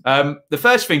 The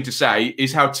first thing to say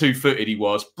is how two-footed he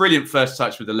was. Brilliant first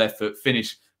touch with the left foot,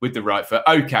 finish with the right foot.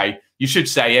 Okay, you should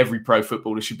say every pro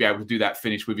footballer should be able to do that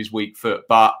finish with his weak foot.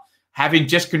 But having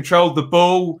just controlled the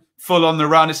ball, full on the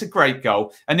run, it's a great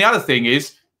goal. And the other thing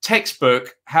is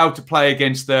textbook how to play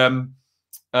against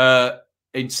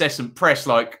incessant press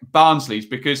like Barnsley's,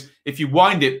 because if you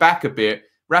wind it back a bit,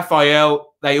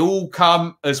 Raphael, they all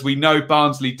come, as we know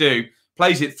Barnsley do,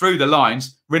 plays it through the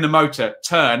lines, Rinamoto,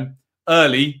 turn,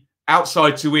 early,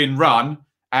 outside to in, run,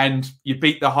 and you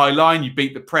beat the high line, you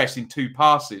beat the press in 2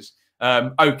 passes.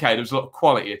 Okay, there was a lot of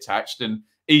quality attached and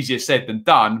easier said than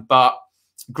done, but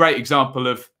great example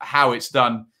of how it's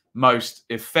done most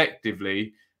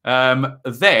effectively.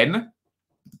 Then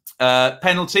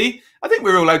penalty. I think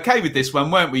we're all okay with this one,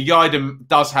 weren't we? Iain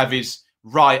does have his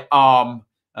right arm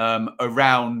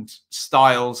around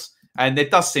Styles, and there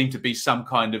does seem to be some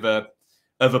kind of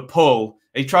a pull.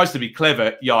 He tries to be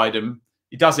clever, Iain.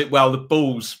 He does it well. The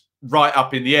ball's right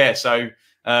up in the air. So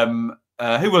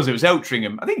who was it? It was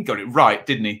Eltringham. I think he got it right,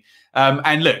 didn't he?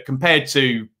 And look, compared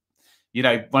to, you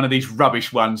know, one of these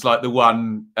rubbish ones like the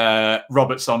one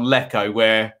Roberts on Lecco,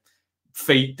 where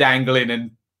feet dangling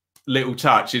and little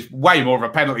touch, is way more of a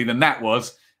penalty than that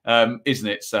was, isn't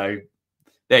it? So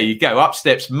there you go. Up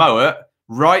steps Mowat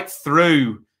right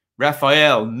through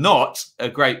Raphael. Not a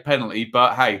great penalty,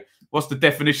 but hey, what's the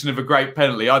definition of a great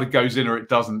penalty? Either goes in or it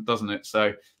doesn't it?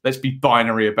 So let's be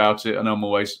binary about it, and I'm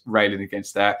always railing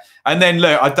against that. And then,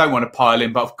 look, I don't want to pile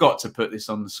in, but I've got to put this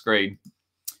on the screen.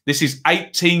 This is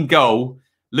 18 goal,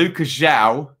 Lucas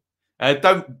Zhao.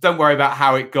 Don't worry about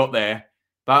how it got there,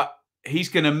 but he's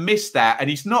going to miss that. And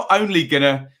he's not only going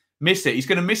to miss it, he's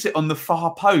going to miss it on the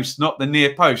far post, not the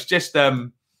near post. Just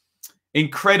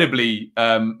incredibly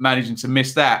managing to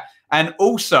miss that. And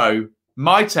also,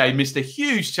 Maite missed a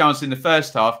huge chance in the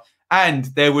first half, and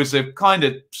there was a kind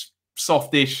of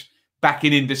softish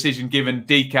backing in decision given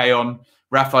DK on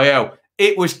Raphael.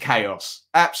 It was chaos,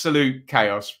 absolute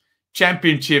chaos.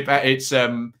 Championship at its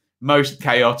most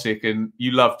chaotic, and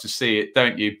you love to see it,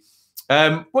 don't you?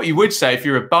 What you would say if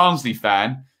you're a Barnsley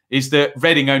fan is that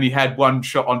Reading only had one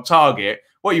shot on target.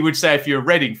 What you would say if you're a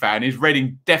Reading fan is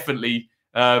Reading definitely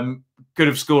could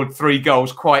have scored 3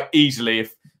 goals quite easily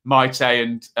if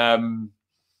Maite and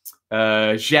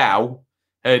Zhao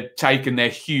had taken their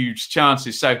huge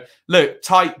chances. So, look,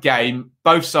 tight game.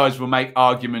 Both sides will make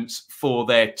arguments for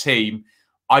their team.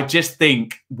 I just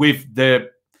think with the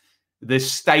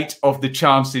state of the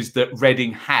chances that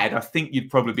Reading had, I think you'd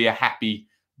probably be a happy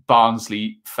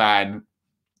Barnsley fan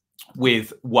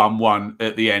with 1-1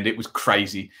 at the end. It was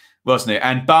crazy, wasn't it?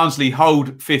 And Barnsley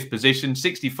hold 5th position,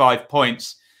 65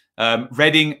 points.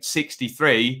 Reading,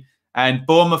 63. And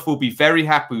Bournemouth will be very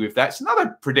happy with that. It's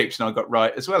another prediction I got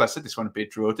right as well. I said this one would be a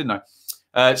draw, didn't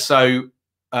I? So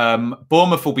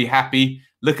Bournemouth will be happy.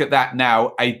 Look at that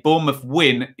now. A Bournemouth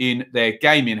win in their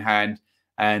game in hand,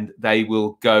 and they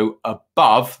will go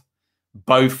above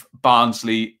both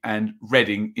Barnsley and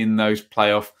Reading in those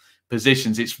playoff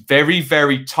positions. It's very,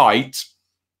 very tight.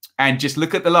 And just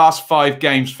look at the last 5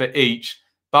 games for each.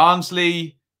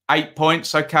 Barnsley, 8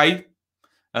 points, okay.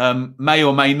 May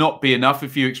or may not be enough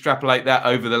if you extrapolate that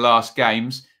over the last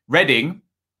games. Reading,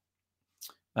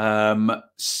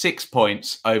 6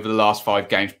 points over the last 5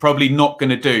 games. Probably not going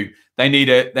to do. They need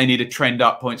a trend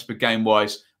up points per game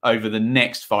wise over the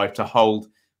next 5 to hold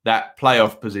that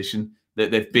playoff position that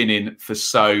they've been in for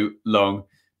so long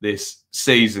this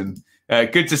season.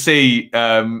 Good to see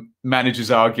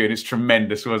managers arguing. It's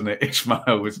tremendous, wasn't it?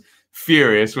 Ishmael was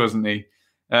furious, wasn't he?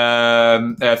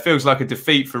 Feels like a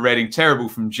defeat for Reading. Terrible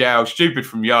from Zhao, stupid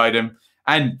from Iain,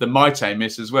 and the Maite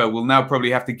miss as well. We'll now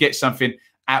probably have to get something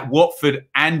at Watford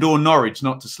and or Norwich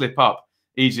not to slip up.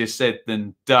 Easier said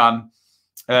than done.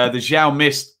 The Zhao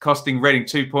miss costing Reading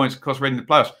 2 points, cost Reading the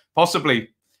playoffs. Possibly.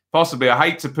 I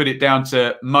hate to put it down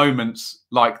to moments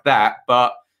like that,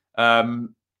 but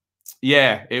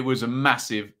yeah, it was a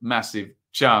massive, massive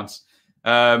chance.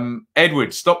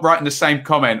 Edward, stop writing the same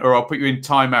comment or I'll put you in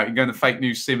timeout. You can go in the fake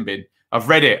news sin bin. I've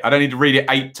read it. I don't need to read it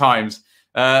 8 times.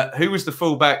 Who was the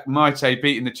fullback Maite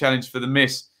beating the challenge for the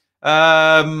miss?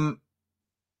 I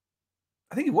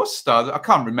think it was Star. I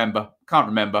can't remember.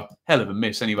 Hell of a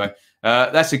miss anyway.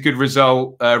 That's a good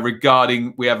result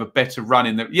regarding we have a better run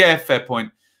in the... Yeah, fair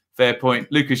point.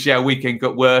 Lucas Zhao weekend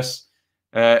got worse.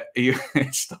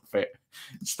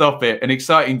 Stop it. An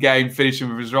exciting game finishing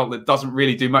with a result that doesn't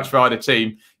really do much for either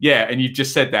team. Yeah, and you've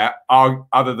just said that.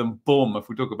 Other than Bournemouth,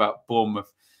 we talk about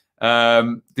Bournemouth.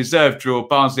 Deserved draw.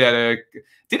 Barnsley had a...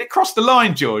 Did it cross the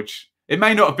line, George? It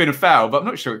may not have been a foul, but I'm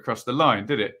not sure it crossed the line,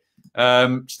 did it?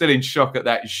 Still in shock at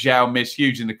that Zhao miss.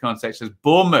 Huge in the context as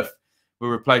Bournemouth will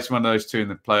replace one of those 2 in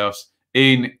the playoffs.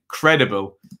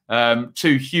 Incredible.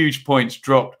 2 huge points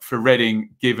dropped for Reading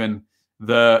given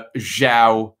the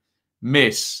Zhao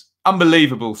miss.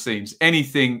 Unbelievable scenes.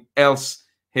 Anything else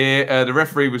here? The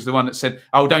referee was the one that said,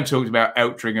 "Oh, don't talk about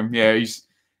Eltringham." Yeah,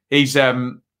 he's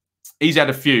had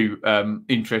a few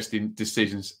interesting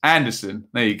decisions. Anderson,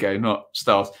 there you go, not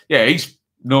Styles. Yeah, he's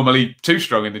normally too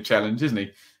strong in the challenge, isn't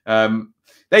he?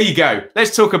 There you go.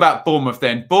 Let's talk about Bournemouth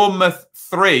then. Bournemouth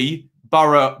 3,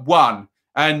 Borough 1,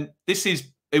 and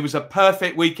it was a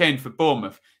perfect weekend for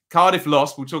Bournemouth. Cardiff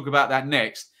lost. We'll talk about that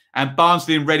next. And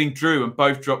Barnsley and Reading drew and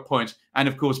both dropped points. And,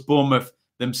 of course, Bournemouth,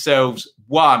 themselves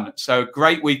 1. So a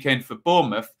great weekend for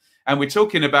Bournemouth. And we're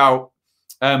talking about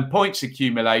points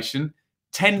accumulation,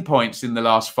 10 points in the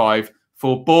last 5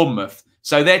 for Bournemouth.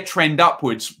 So their trend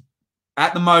upwards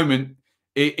at the moment,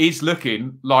 it is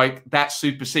looking like that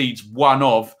supersedes one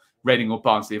of Reading or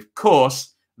Barnsley. Of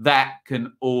course, that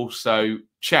can also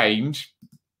change.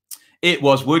 It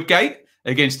was Woodgate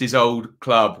against his old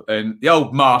club, and the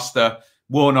old master,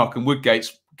 Warnock, and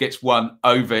Woodgate gets one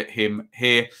over him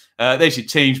here. There's your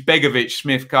teams: Begovic,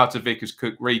 Smith, Carter, Vickers,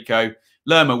 Cook, Rico,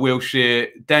 Lerma, Wilshire,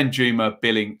 Danjuma,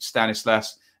 Billing,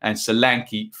 Stanislas, and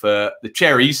Solanke for the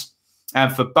Cherries.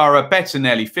 And for Borough,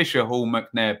 Bettinelli, Fisher, Hall,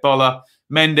 McNair, Boller,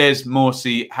 Mendes,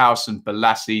 Morsey, House, and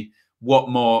Balassi,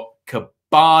 Watmore,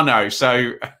 Cabano.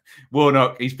 So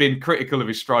Warnock, he's been critical of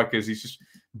his strikers. He's just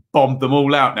bombed them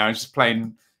all out now. He's just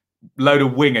playing a load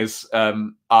of wingers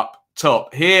up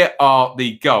top. Here are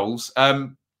the goals.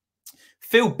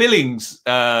 Phil Billings'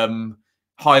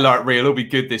 highlight reel will be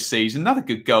good this season. Another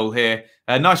good goal here.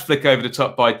 A nice flick over the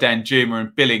top by Danjuma,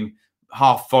 and Billing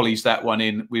half volleys that one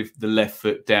in with the left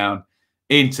foot down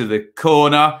into the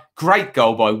corner. Great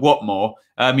goal by Watmore.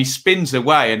 He spins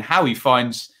away, and how he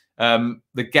finds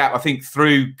the gap, I think,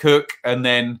 through Cook and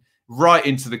then right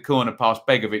into the corner past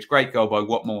Begovic. Great goal by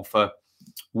Watmore for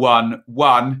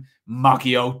 1-1.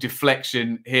 Muggy old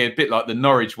deflection here, a bit like the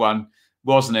Norwich one,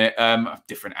 wasn't it? A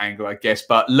different angle, I guess.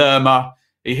 But Lerma,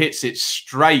 he hits it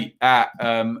straight at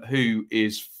who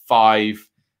is 5,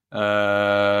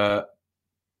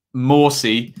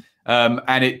 Morsey,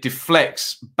 and it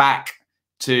deflects back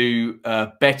to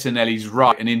Bettinelli's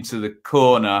right and into the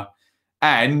corner.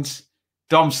 And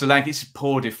Dom Solanke, it's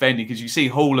poor defending, because you see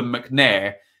Hall and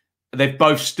McNair, they've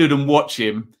both stood and watched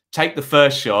him take the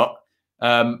first shot.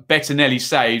 Bettinelli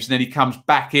saves, and then he comes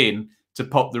back in to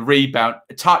pop the rebound,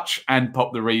 touch and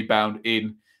pop the rebound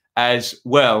in as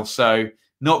well. So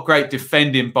not great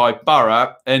defending by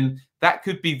Borough, and that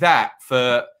could be that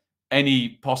for any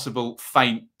possible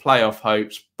faint playoff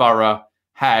hopes Borough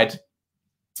had.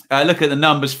 Look at the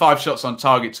numbers: 5 shots on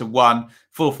target to 1,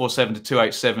 447 to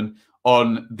 287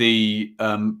 on the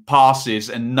passes,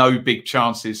 and no big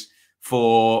chances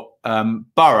for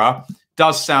Borough.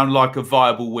 Does sound like a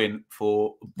viable win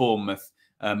for Bournemouth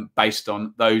based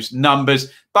on those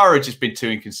numbers. Borough have just been too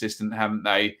inconsistent, haven't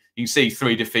they? You can see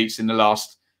 3 defeats in the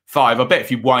last 5. I bet if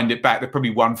you wind it back, they've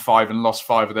probably won 5 and lost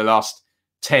 5 of the last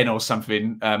 10 or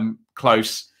something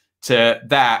close to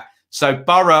that. So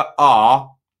Borough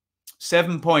are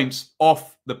 7 points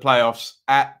off the playoffs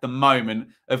at the moment.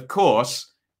 Of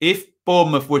course, if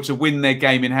Bournemouth were to win their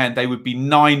game in hand, they would be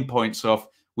 9 points off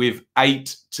with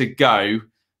 8 to go.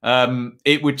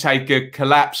 It would take a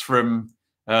collapse from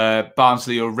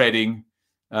Barnsley or Reading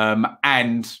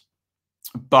and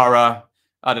Borough.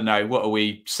 I don't know, what are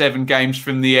we, 7 games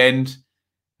from the end?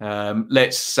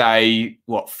 Let's say,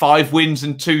 what, 5 wins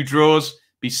and 2 draws,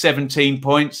 be 17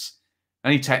 points.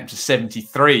 Only take them to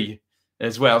 73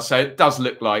 as well. So it does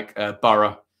look like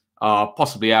Borough are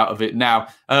possibly out of it now.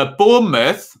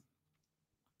 Bournemouth,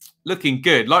 looking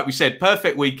good. Like we said,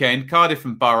 perfect weekend. Cardiff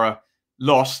and Borough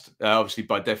lost, obviously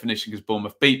by definition, because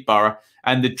Bournemouth beat Borough.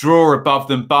 And the draw above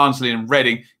them, Barnsley and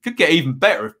Reading, could get even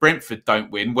better if Brentford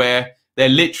don't win, where they're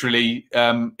literally,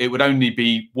 it would only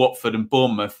be Watford and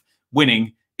Bournemouth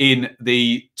winning in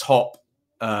the top,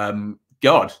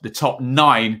 the top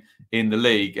 9 in the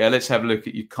league. Let's have a look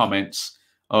at your comments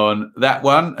on that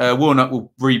one. Warnock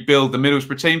will rebuild the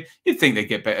Middlesbrough team. You'd think they'd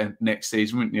get better next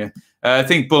season, wouldn't you? I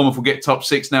think Bournemouth will get top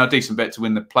 6 now. Decent bet to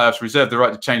win the playoffs. Reserve the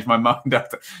right to change my mind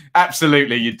after.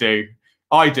 Absolutely, you do.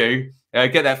 I do.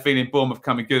 Get that feeling Bournemouth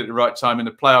coming good at the right time in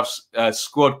the playoffs.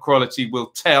 Squad quality will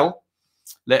tell.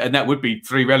 And that would be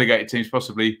 3 relegated teams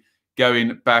possibly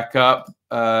going back up.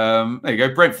 There you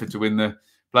go. Brentford to win the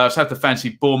playoffs. Have to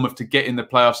fancy Bournemouth to get in the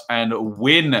playoffs and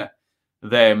win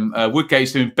them.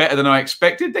 Woodgate's doing better than I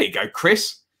expected. There you go,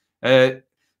 Chris.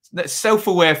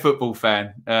 Self-aware football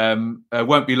fan.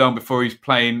 Won't be long before he's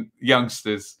playing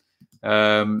youngsters.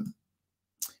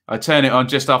 I turn it on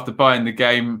just after buying the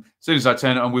game. As soon as I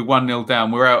turn it on, we're 1-0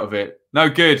 down. We're out of it. No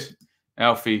good,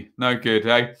 Alfie. No good,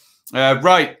 eh?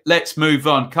 Right, let's move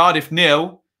on. Cardiff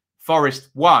 0, Forest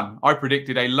 1. I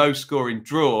predicted a low-scoring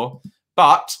draw,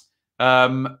 but I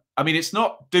mean, it's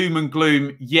not doom and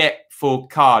gloom yet for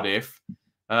Cardiff.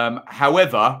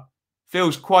 However,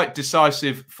 feels quite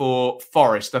decisive for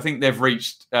Forest. I think they've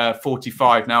reached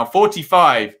 45 now.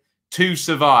 45 to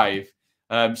survive.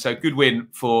 So good win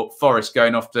for Forest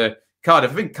going off to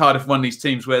Cardiff. I think Cardiff one of these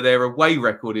teams where their away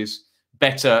record is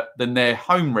better than their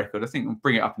home record. I think I'll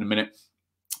bring it up in a minute.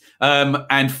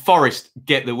 And Forest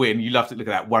get the win. You love to look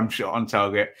at that 1 shot on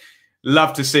target.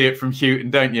 Love to see it from Houghton,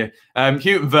 don't you?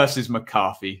 Houghton versus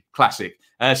McCarthy, classic.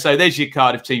 So there's your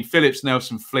Cardiff team. Phillips,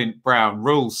 Nelson, Flint, Brown,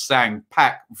 Rules, Sang,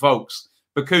 Pack, Volks,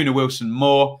 Bakuna, Wilson,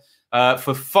 Moore.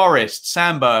 For Forest,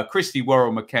 Samba, Krissy,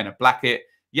 Worrell, McKenna, Blackett,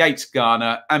 Yates,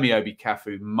 Garner, Amiobi,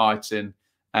 Cafu, Myton,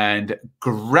 and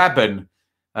Graben.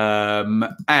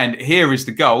 And here is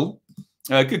the goal.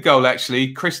 Good goal,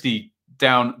 actually. Krissy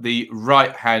down the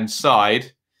right-hand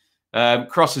side.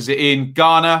 Crosses it in.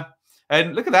 Garner.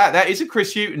 And look at that. That is a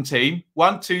Chris Houghton team.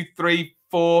 1, 2, 3,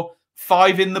 4,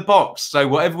 5 in the box. So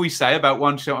whatever we say about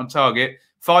one shot on target,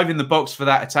 5 in the box for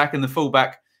that attack. And the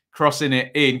fullback crossing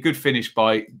it in. Good finish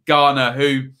by Garner,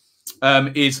 who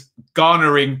is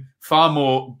garnering far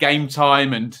more game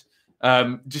time and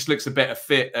just looks a better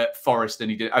fit at Forest than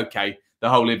he did. Okay, the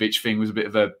whole Ivic thing was a bit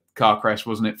of a car crash,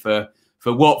 wasn't it, for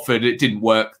Watford? It didn't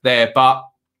work there, but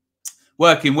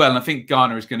working well. And I think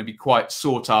Garner is going to be quite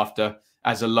sought after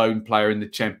as a lone player in the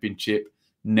Championship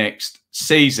next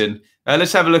season.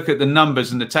 Let's have a look at the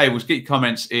numbers and the tables. Get your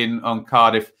comments in on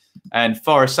Cardiff and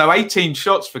Forest. So 18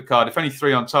 shots for Cardiff, only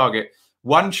 3 on target.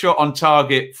 1 shot on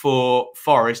target for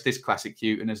Forest. This classic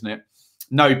Houghton, isn't it?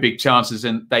 No big chances,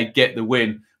 and they get the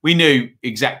win. We knew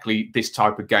exactly this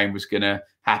type of game was going to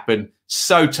happen.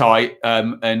 So tight,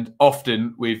 and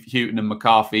often with Houghton and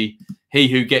McCarthy, he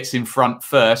who gets in front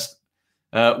first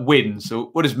wins. So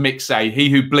what does Mick say? He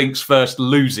who blinks first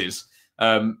loses.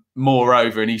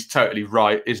 Moreover, and he's totally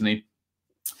right, isn't he?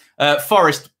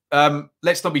 Forest,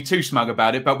 let's not be too smug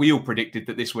about it, but we all predicted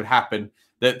that this would happen,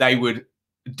 that they would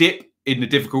dip in the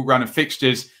difficult run of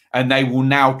fixtures and they will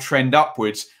now trend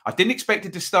upwards. I didn't expect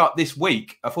it to start this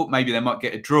week. I thought maybe they might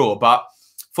get a draw, but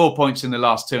 4 points in the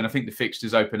last 2, and I think the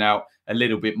fixtures open out a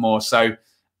little bit more. So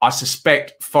I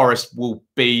suspect Forest will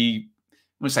be, I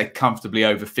wouldn't say comfortably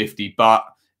over 50, but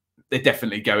they're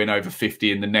definitely going over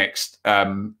 50 in the next,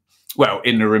 in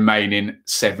the remaining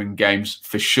 7 games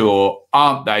for sure,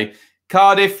 aren't they?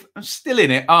 Cardiff are still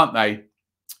in it, aren't they?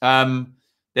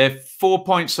 They're 4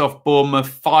 points off Bournemouth,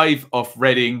 5 off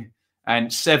Reading,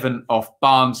 and 7 off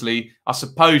Barnsley. I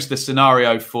suppose the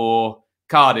scenario for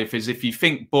Cardiff is if you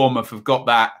think Bournemouth have got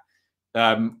that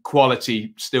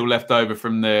quality still left over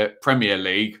from the Premier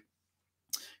League,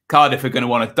 Cardiff are going to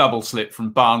want a double slip from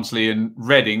Barnsley and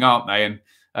Reading, aren't they?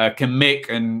 And can Mick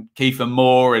and Kiefer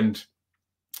Moore and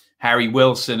Harry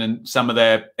Wilson and some of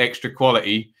their extra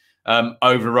quality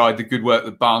override the good work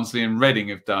that Barnsley and Reading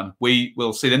have done? We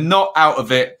will see. They're not out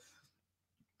of it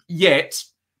yet.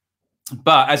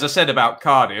 But as I said about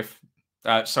Cardiff,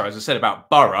 as I said about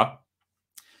Borough,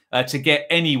 to get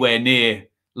anywhere near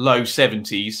low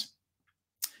 70s,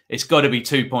 it's got to be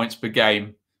 2 points per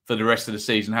game for the rest of the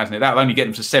season, hasn't it? That'll only get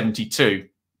them to 72.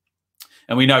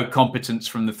 And we know competence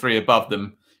from the 3 above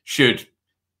them should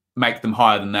make them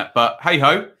higher than that. But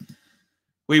hey-ho,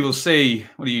 we will see.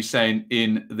 What are you saying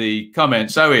in the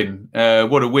comments? Owen,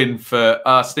 what a win for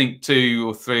us. Think 2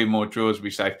 or 3 more draws will be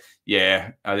safe.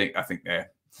 Yeah, I think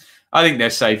they're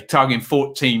safe. Targeting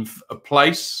 14th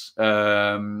place.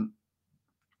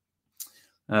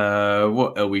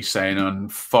 What are we saying on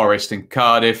Forest and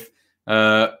Cardiff?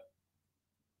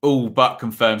 All but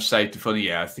confirmed safe to follow.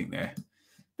 Yeah, I think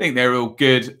they're all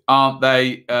good, aren't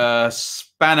they?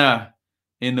 Spanner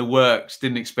in the works.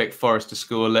 Didn't expect Forest to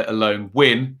score, let alone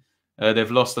win.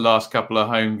 They've lost the last couple of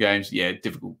home games. Yeah,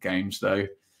 difficult games though.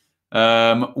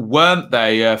 Weren't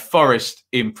they? Forest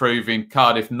improving.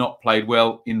 Cardiff not played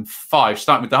well in 5.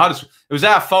 Starting with the hardest. It was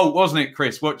our fault, wasn't it,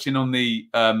 Chris? Watching on the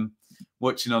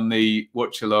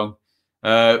watch along.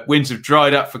 Wins have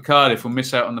dried up for Cardiff. Will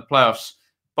miss out on the playoffs.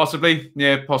 Possibly,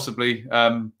 yeah, possibly.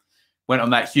 Went on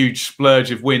that huge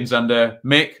splurge of wins under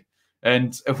Mick.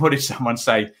 And what did someone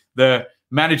say? The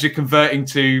manager converting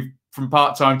from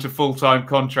part-time to full-time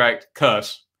contract.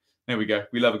 Curse. There we go.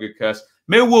 We love a good curse.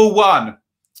 Millwall 1.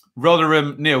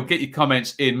 Rotherham 0. Get your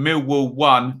comments in. Millwall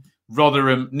 1.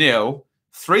 Rotherham 0.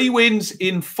 3 wins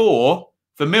in 4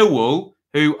 for Millwall,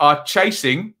 who are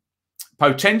chasing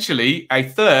potentially a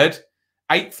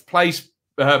 8th place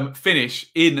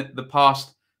finish in the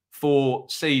past 4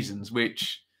 seasons,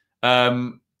 which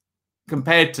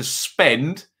compared to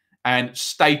spend and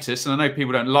status, and I know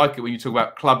people don't like it when you talk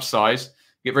about club size,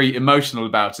 get very emotional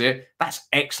about it. That's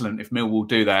excellent if Millwall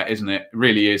do that, isn't it? It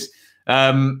really is.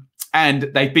 And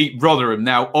they beat Rotherham.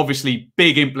 Now, obviously,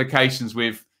 big implications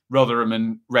with Rotherham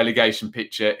and relegation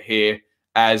picture here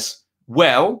as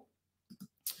well.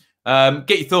 Get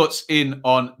your thoughts in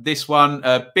on this one.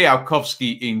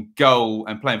 Białkowski in goal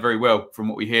and playing very well from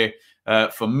what we hear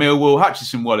for Millwall.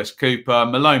 Hutchison, Wallace, Cooper,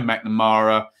 Malone,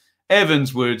 McNamara,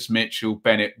 Evans, Woods, Mitchell,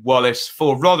 Bennett, Wallace.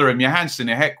 For Rotherham, Johansson,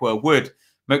 Heckwell, Wood,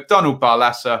 McDonald,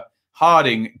 Barlassa,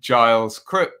 Harding, Giles,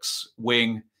 Crooks,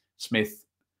 Wing, Smith,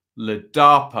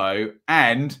 Ladapo,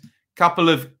 and a couple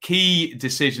of key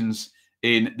decisions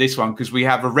in this one because we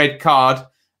have a red card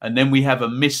and then we have a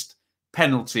missed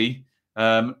penalty.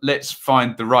 Let's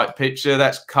find the right picture.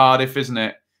 That's Cardiff, isn't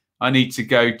it? I need to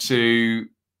go to...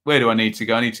 Where do I need to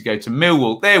go? I need to go to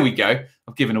Millwall. There we go.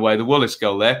 I've given away the Wallace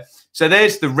goal there. So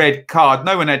there's the red card.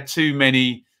 No one had too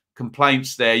many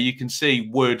complaints there. You can see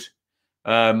Wood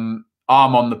arm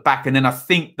on the back. And then I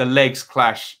think the legs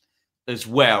clash as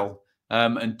well.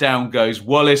 And down goes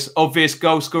Wallace. Obvious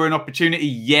goal scoring opportunity.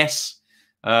 Yes.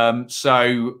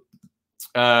 So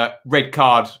red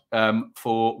card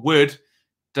for Wood.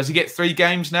 Does he get 3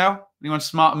 games now? Anyone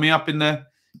smarten me up in the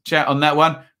chat on that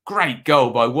one? Great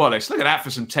goal by Wallace. Look at that for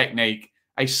some technique.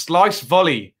 A slice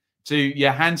volley to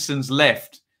Johansson's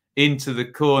left into the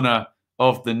corner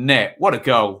of the net. What a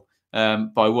goal by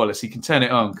Wallace. He can turn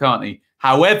it on, can't he?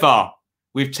 However,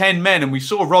 with 10 men, and we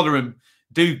saw Rotherham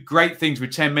do great things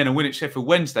with 10 men and win at Sheffield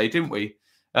Wednesday, didn't we?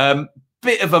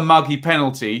 Bit of a muggy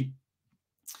penalty.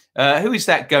 Who is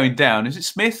that going down? Is it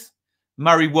Smith?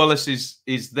 Murray Wallace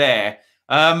is there.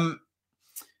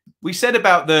 We said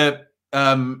about the...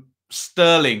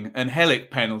 Sterling and Hellick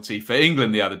penalty for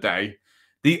England the other day.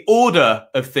 The order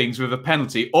of things with a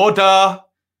penalty. Order.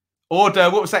 What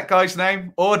was that guy's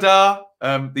name? Order.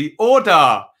 The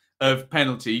order of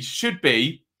penalties should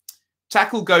be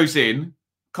tackle goes in,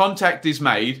 contact is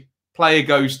made, player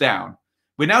goes down.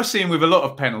 We're now seeing with a lot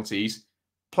of penalties,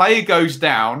 player goes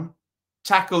down,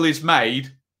 tackle is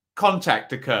made,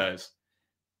 contact occurs.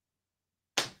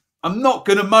 I'm not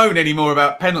going to moan anymore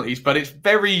about penalties, but it's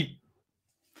very...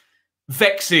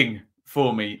 vexing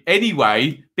for me.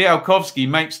 Anyway, Białkowski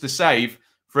makes the save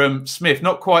from Smith.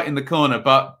 Not quite in the corner,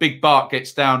 but Big Bart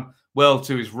gets down well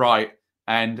to his right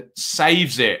and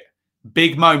saves it.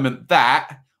 Big moment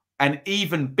that. And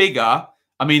even bigger,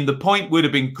 I mean, the point would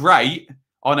have been great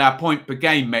on our point per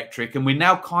game metric. And we're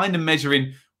now kind of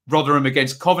measuring Rotherham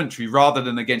against Coventry rather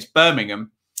than against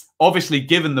Birmingham. Obviously,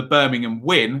 given the Birmingham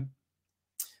win,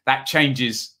 that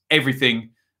changes everything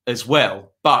as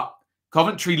well. But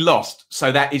Coventry lost,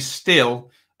 so that is still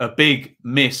a big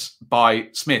miss by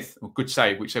Smith, or good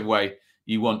save, whichever way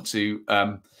you want to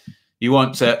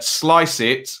slice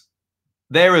it.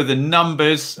 There are the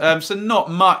numbers. So not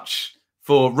much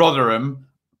for Rotherham,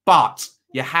 but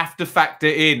you have to factor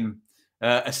in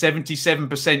a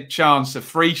 77% chance, a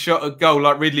free shot at goal,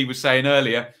 like Ridley was saying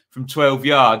earlier, from 12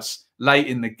 yards late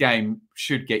in the game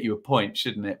should get you a point,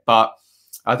 shouldn't it? But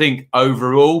I think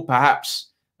overall,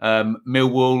 perhaps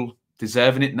Millwall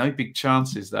deserving it. No big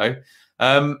chances, though.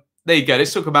 There you go.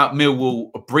 Let's talk about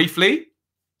Millwall briefly.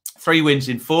 3 wins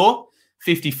in 4,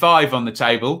 55 on the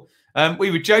table. We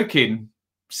were joking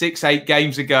 6-8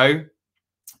 games ago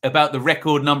about the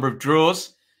record number of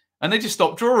draws, and they just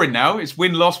stopped drawing now. It's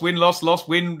win-loss, win-loss, loss,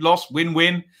 win-loss,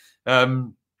 win-win.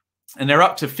 And they're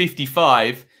up to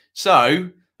 55.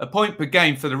 So a point per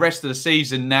game for the rest of the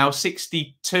season now,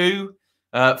 62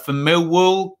 for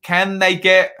Millwall. Can they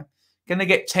get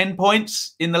 10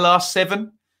 points in the last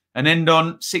 7 and end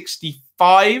on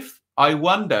 65? I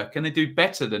wonder. Can they do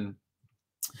better than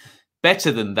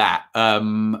that?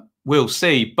 We'll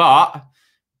see. But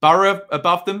Borough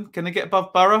above them. Can they get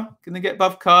above Borough? Can they get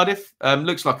above Cardiff?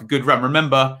 Looks like a good run.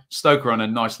 Remember, Stoke are on a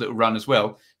nice little run as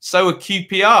well. So are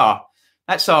QPR.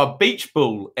 That's our beach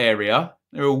ball area.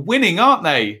 They're all winning, aren't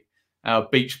they? Our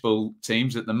beach ball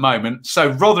teams at the moment. So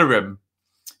Rotherham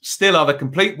still are the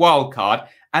complete wild card.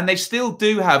 And they still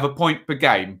do have a point per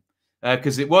game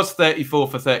because it was 34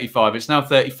 for 35. It's now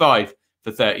 35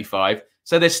 for 35.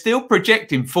 So they're still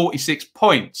projecting 46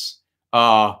 points,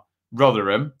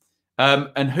 Rotherham.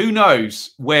 And who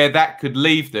knows where that could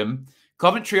leave them.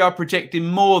 Coventry are projecting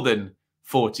more than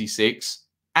 46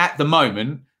 at the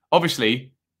moment.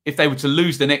 Obviously, if they were to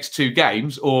lose the next 2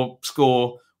 games or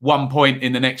score 1 point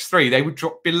in the next 3, they would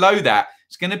drop below that.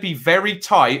 It's going to be very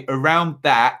tight around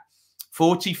that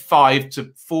 45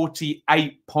 to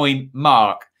 48 point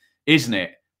mark, isn't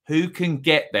it? Who can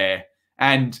get there?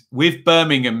 And with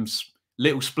Birmingham's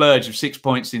little splurge of 6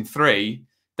 points in 3,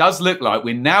 does look like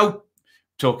we're now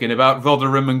talking about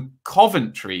Rotherham and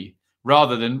Coventry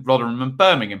rather than Rotherham and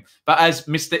Birmingham. But as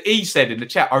Mr. E said in the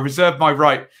chat, I reserve my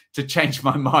right to change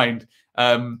my mind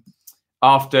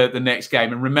after the next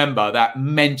game. And remember that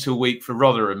mental week for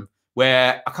Rotherham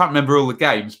where I can't remember all the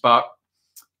games, but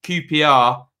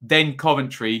QPR, then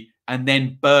Coventry, and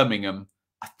then Birmingham.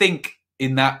 I think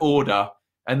in that order.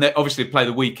 And they obviously play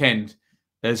the weekend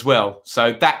as well.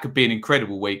 So that could be an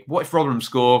incredible week. What if Rotherham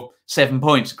score 7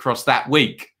 points across that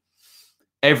week?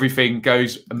 Everything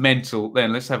goes mental.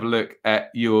 Then let's have a look at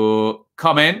your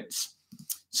comments.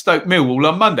 Stoke Millwall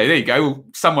on Monday. There you go.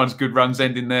 Someone's good runs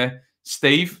ending there.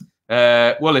 Steve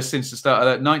Wallace since the start of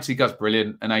that 90 goals,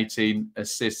 brilliant, and 18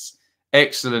 assists.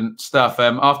 Excellent stuff.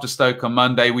 After Stoke on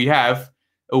Monday, we have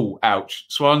ouch,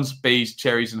 Swans, Bees,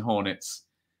 Cherries, and Hornets.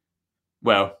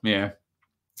 Well, yeah.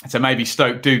 So maybe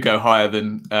Stoke do go higher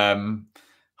than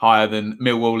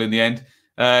Millwall in the end.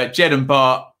 Jed and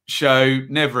Bart show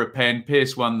never a pen.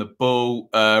 Pearce won the ball.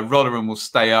 Rotherham will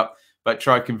stay up, but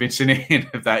try convincing Iain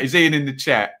of that. Is Iain in the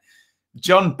chat?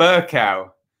 John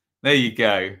Burkow. There you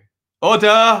go.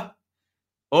 Order.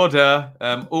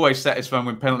 Always satisfying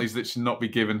when penalties that should not be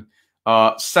given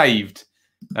are saved.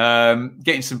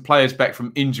 Getting some players back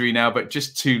from injury now, but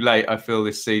just too late, I feel,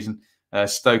 this season.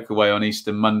 Stoke away on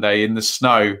Easter Monday in the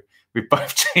snow with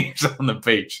both teams on the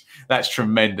beach. That's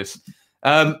tremendous.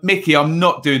 Mickey, I'm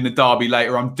not doing the derby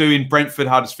later. I'm doing Brentford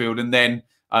Huddersfield, and then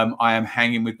I am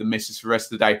hanging with the missus for the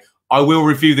rest of the day. I will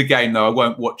review the game, though. I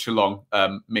won't watch along,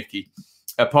 Mickey.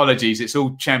 Apologies. It's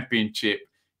all championship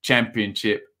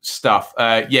stuff.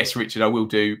 Yes, Richard, I will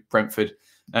do Brentford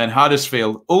and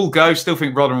Huddersfield. All go. Still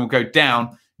think Rotherham will go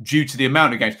down due to the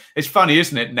amount of games. It's funny,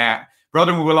 isn't it, Nat?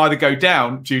 Rotherham will either go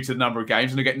down due to the number of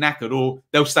games and they'll get knackered, or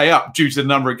they'll stay up due to the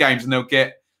number of games and they'll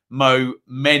get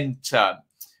momentum.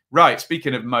 Right,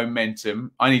 speaking of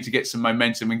momentum, I need to get some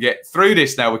momentum and get through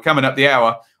this now. We're coming up the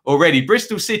hour already.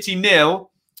 Bristol City 0,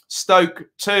 Stoke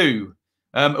 2.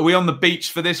 Are we on the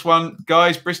beach for this one,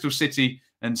 guys? Bristol City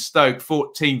and Stoke,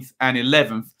 14th and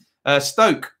 11th.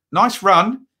 Stoke, nice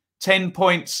run, 10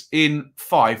 points in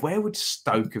 5. Where would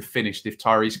Stoke have finished if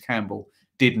Tyrese Campbell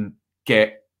didn't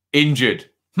get injured?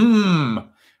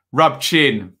 Rub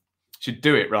chin. Should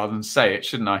do it rather than say it,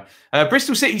 shouldn't I?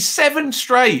 Bristol City, 7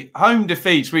 straight home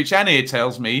defeats, which Annie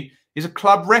tells me is a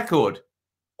club record.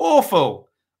 Awful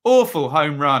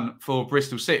home run for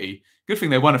Bristol City. Good thing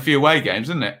they won a few away games,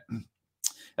 isn't it?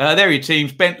 There are your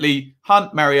teams. Bentley,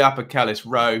 Hunt, Mariappa, Callis,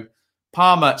 Rowe,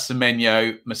 Palmer,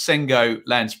 Semenyo, Masengo,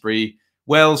 Lansbury,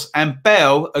 Wells, and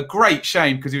Bell. A great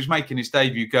shame because he was making his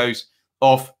debut, goes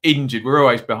off injured. We're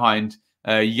always behind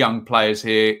young players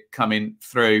here coming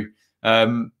through.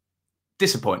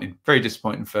 Disappointing, very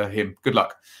disappointing for him. Good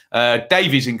luck.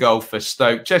 Davies in goal for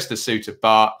Stoke, Chester, Suter,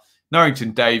 Bart,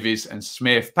 Norrington, Davies, and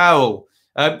Smith. Powell,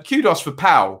 kudos for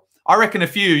Powell. I reckon a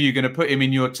few of you are going to put him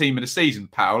in your team of the season,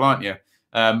 Powell, aren't you?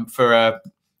 For a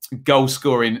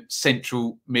goal-scoring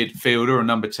central midfielder or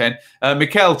number 10.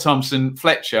 Mikel Thompson,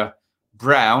 Fletcher,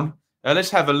 Brown.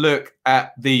 Let's have a look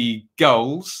at the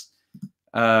goals.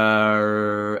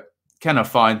 Can I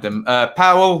find them?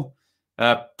 Powell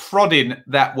prodding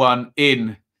that one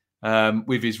in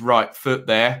with his right foot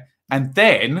there. And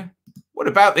then, what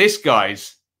about this,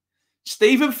 guys?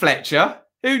 Stephen Fletcher,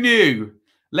 who knew?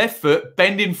 Left foot,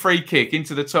 bending free kick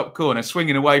into the top corner,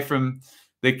 swinging away from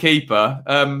the keeper.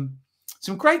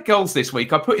 Some great goals this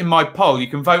week. I put in my poll. You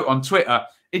can vote on Twitter.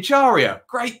 Echaria,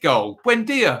 great goal.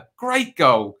 Buendia, great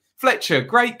goal. Fletcher,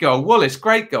 great goal. Wallace,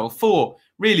 great goal. 4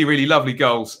 really, really lovely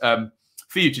goals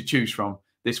for you to choose from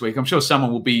this week. I'm sure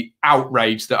someone will be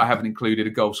outraged that I haven't included a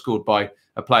goal scored by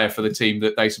a player for the team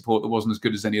that they support that wasn't as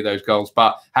good as any of those goals.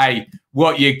 But hey,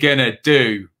 what you gonna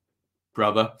do,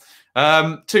 brother?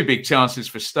 2 big chances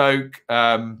for Stoke.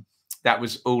 That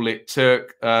was all it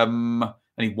took.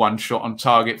 Only 1 shot on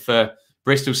target for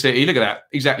Bristol City. Look at that.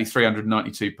 Exactly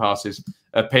 392 passes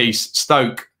apiece.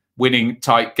 Stoke winning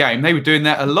tight game. They were doing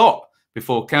that a lot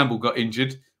before Campbell got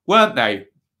injured, weren't they?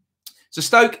 So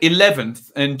Stoke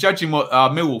 11th, and judging what our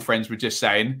Millwall friends were just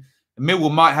saying,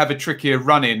 Millwall might have a trickier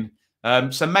run-in.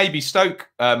 So maybe Stoke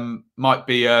might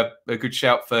be a good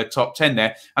shout for top 10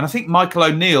 there. And I think Michael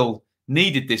O'Neill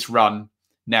needed this run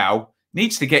now.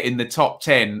 Needs to get in the top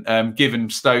 10, given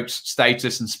Stoke's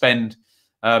status and spend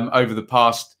over the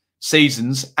past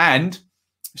seasons. And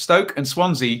Stoke and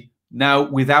Swansea now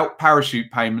without parachute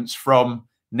payments from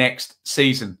next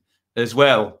season as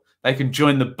well. They can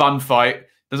join the bun fight.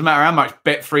 Doesn't matter how much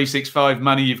Bet365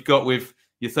 money you've got with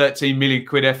your 13 million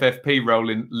quid FFP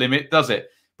rolling limit, does it?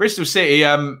 Bristol City,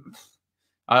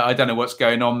 I don't know what's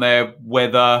going on there,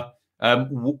 whether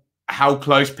how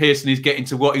close Pearson is getting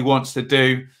to what he wants to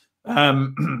do.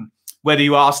 Whether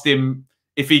you asked him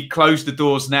if he closed the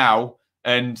doors now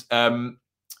and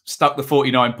stuck the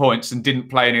 49 points and didn't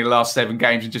play any of the last 7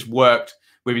 games and just worked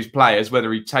with his players,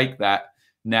 whether he'd take that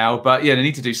now. But yeah, they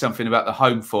need to do something about the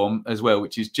home form as well,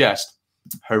 which is just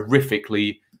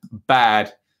horrifically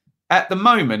bad at the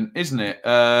moment, isn't it?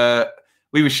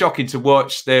 We were shocking to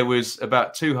watch. There was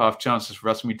about 2 half chances for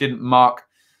us and we didn't mark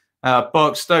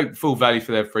box. Stoke full value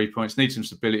for their 3 points. Need some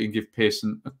stability and give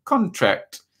Pearson a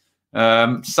contract.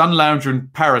 Sun Lounger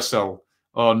and Parasol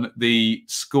on the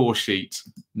score sheet.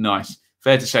 Nice.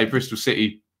 Fair to say Bristol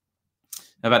City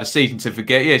I've had a season to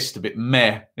forget. Yeah, it's just a bit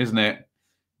meh, isn't it?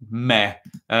 Meh.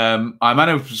 I'm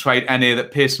unable to persuade Annie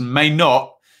that Pearson may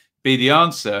not be the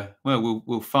answer. Well,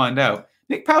 we'll find out.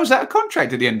 Nick Powell's out of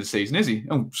contract at the end of the season, is he?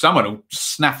 Oh, someone will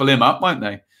snaffle him up, won't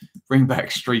they? Bring back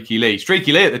Streaky Lee.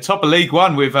 Streaky Lee at the top of League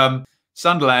One with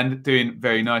Sunderland doing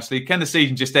very nicely. Can the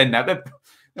season just end now? That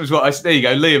was what I said. There you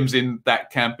go. Liam's in that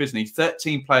camp, isn't he?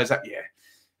 13 players up.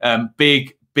 Yeah.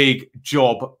 Big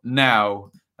job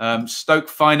now. Stoke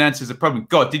finance is a problem.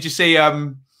 God, did you see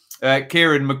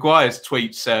Kieran Maguire's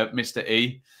tweets, Mr.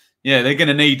 E? Yeah, they're going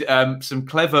to need some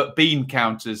clever bean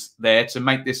counters there to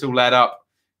make this all add up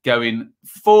going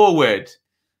forward.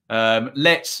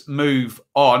 Let's move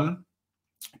on.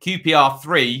 QPR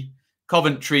 3,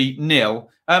 Coventry 0.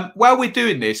 While we're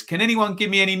doing this, can anyone give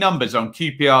me any numbers on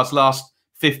QPR's last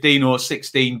 15 or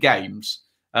 16 games?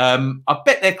 I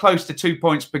bet they're close to 2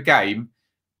 points per game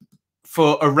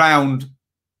for around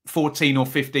 14 or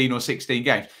 15 or 16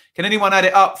 games. Can anyone add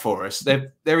it up for us?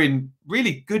 They're in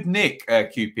really good nick,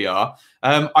 QPR.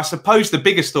 I suppose the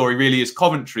bigger story really is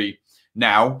Coventry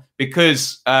now,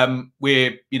 because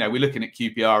we're looking at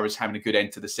QPR as having a good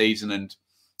end to the season and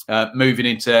moving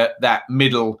into that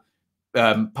middle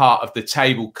part of the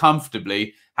table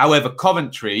comfortably. However,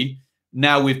 Coventry,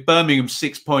 now with Birmingham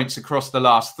 6 points across the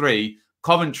last 3,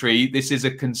 Coventry, this is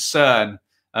a concern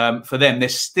for them. They're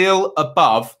still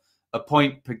above a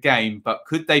point per game, but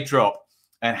could they drop?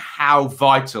 And how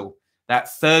vital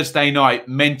that Thursday night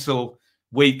mental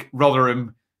week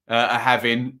Rotherham are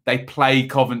having. They play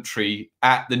Coventry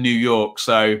at the New York.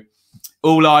 So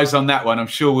all eyes on that one. I'm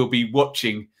sure we'll be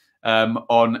watching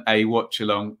on a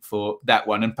watch-along for that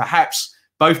one. And perhaps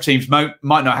both teams might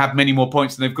not have many more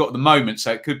points than they've got at the moment.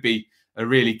 So it could be a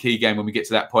really key game when we get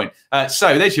to that point.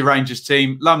 So there's your Rangers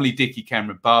team. Lumley, Dickey,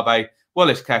 Cameron, Barbet,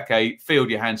 Wallace, Kake,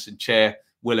 Field, Johansson, Chair,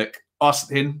 Willock,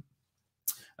 Austin.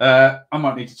 I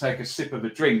might need to take a sip of a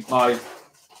drink. My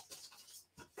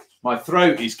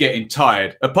throat is getting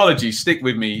tired. Apologies. Stick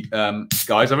with me,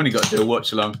 guys. I've only got to do a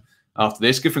watch-along after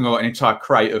this. Good thing I've got an entire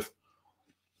crate of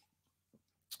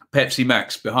Pepsi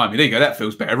Max behind me. There you go. That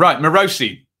feels better. Right.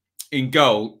 Morosi in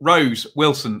goal. Rose,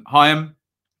 Wilson, Hyam,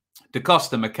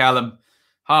 DaCosta, McCallum,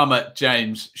 Harmer,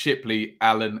 James, Shipley,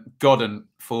 Allen, Godden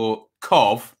for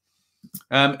Cov.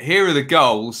 Here are the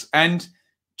goals. And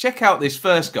check out this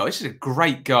first goal. This is a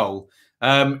great goal.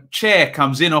 Chair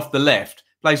comes in off the left,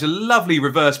 plays a lovely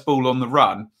reverse ball on the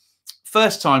run.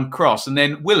 First time cross, and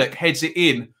then Willock heads it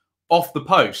in off the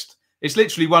post. It's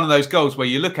literally one of those goals where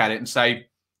you look at it and say,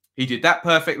 he did that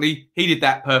perfectly, he did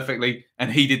that perfectly,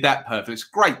 and he did that perfectly. It's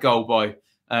a great goal by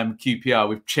QPR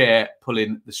with Chair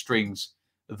pulling the strings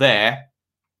there.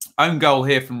 Own goal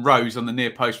here from Rose on the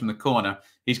near post from the corner.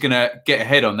 He's going to get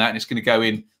ahead on that, and it's going to go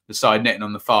in the side net and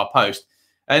on the far post.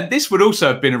 And this would also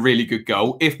have been a really good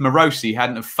goal if Morosi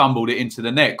hadn't have fumbled it into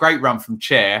the net. Great run from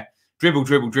Chair. Dribble,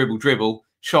 dribble, dribble, dribble.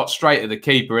 Shot straight at the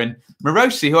keeper. And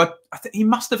Morosi, who I think he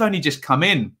must have only just come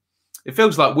in. It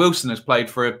feels like Wilson has played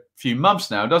for a few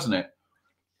months now, doesn't it?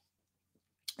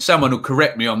 Someone will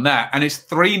correct me on that. And it's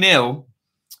 3-0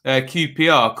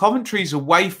 QPR. Coventry's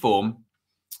away form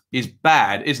is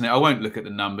bad, isn't it? I won't look at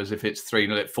the numbers if it's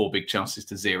 3-0 at 4 big chances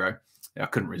to 0. I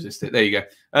couldn't resist it. There you go.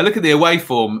 Look at the away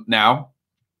form now.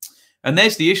 And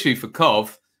there's the issue for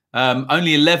Cov.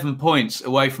 Only 11 points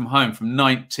away from home from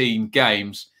 19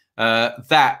 games.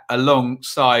 That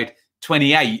alongside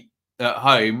 28 at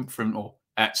home or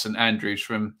at St Andrews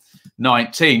from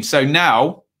 19. So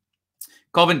now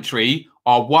Coventry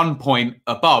are 1 point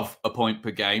above a point per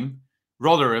game.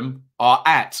 Rotherham are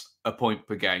at a point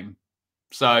per game.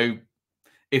 So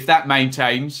if that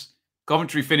maintains,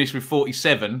 Coventry finish with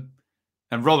 47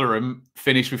 and Rotherham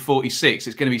finish with 46.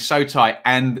 It's going to be so tight,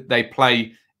 and they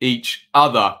play each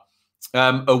other.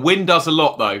 A win does a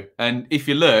lot, though. And if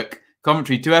you look,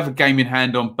 Coventry do have a game in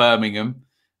hand on Birmingham,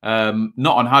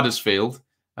 not on Huddersfield.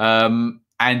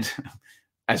 And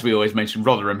as we always mention,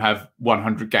 Rotherham have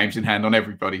 100 games in hand on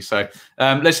everybody. So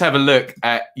let's have a look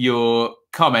at your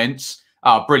comments.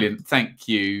 Brilliant. Thank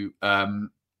you.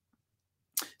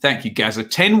 Thank you, Gazza.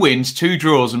 10 wins, 2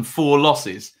 draws and 4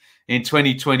 losses in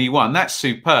 2021. That's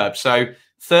superb. So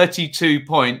 32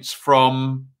 points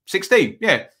from 16.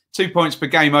 Yeah, 2 points per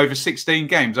game over 16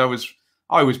 games. I was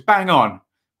bang on,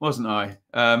 wasn't I?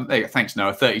 There you go. Thanks,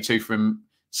 Noah. 32 from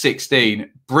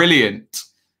 16. Brilliant.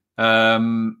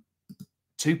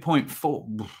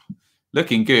 2.4.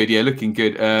 Looking good. Yeah, looking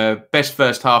good. Best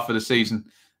first half of the season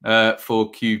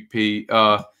for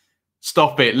QPR.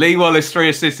 Stop it. Lee Wallace, 3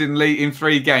 assists in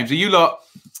 3 games. Are you lot?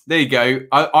 There you go.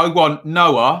 I want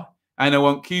Noah and I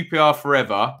want QPR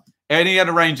forever. Any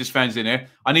other Rangers fans in here?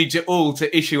 I need you all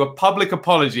to issue a public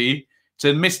apology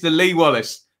to Mr. Lee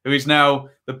Wallace, who is now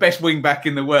the best wing back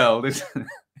in the world,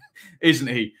 isn't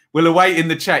he? We'll await in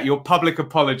the chat your public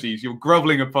apologies, your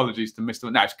grovelling apologies to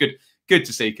Mr. No, it's good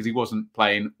to see because he wasn't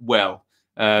playing well.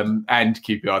 And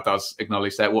QPR does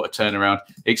acknowledge that. What a turnaround.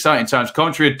 Exciting times.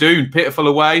 Coventry are doomed, pitiful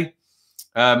away.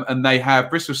 And they have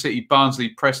Bristol City, Barnsley,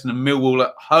 Preston and Millwall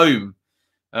at home.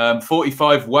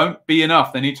 45 won't be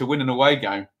enough. They need to win an away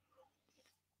game.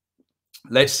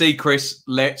 Let's see, Chris.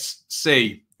 Let's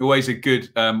see. Always a good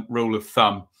rule of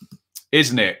thumb,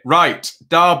 isn't it? Right.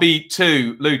 Derby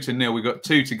 2, Luton 0. We've got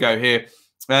 2 to go here.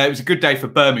 It was a good day for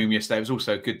Birmingham yesterday. It was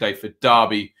also a good day for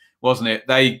Derby, wasn't it?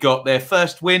 They got their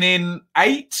first win in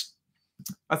 8,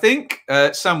 I think.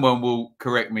 Someone will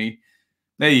correct me.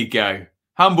 There you go.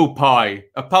 Humble pie.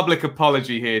 A public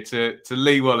apology here to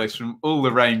Lee Wallace from all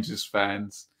the Rangers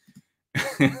fans.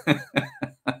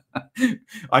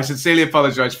 I sincerely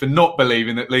apologise for not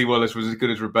believing that Lee Wallace was as good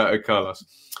as Roberto Carlos.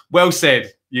 Well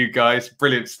said, you guys.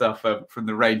 Brilliant stuff from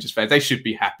the Rangers fans. They should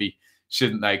be happy,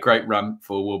 shouldn't they? Great run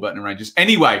for Warburton and Rangers.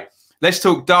 Anyway, let's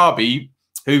talk Derby,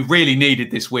 who really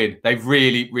needed this win. They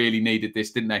really, really needed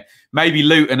this, didn't they? Maybe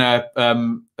Luton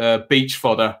are beach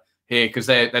fodder here because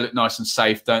they look nice and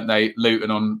safe, don't they?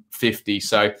 Luton on 50.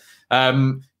 So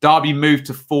Derby moved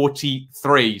to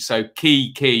 43. So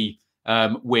key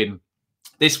win.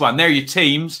 This one, there are your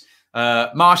teams.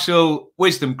 Marshall,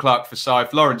 Wisdom, Clark for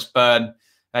Forsyth, Lawrence, Byrne.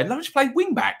 Lawrence played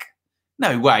wing-back.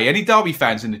 No way. Any Derby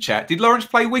fans in the chat? Did Lawrence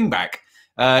play wing-back?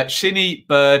 Shinnie,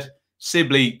 Bird,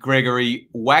 Sibley, Gregory,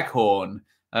 Waghorn.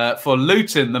 For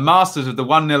Luton, the masters of the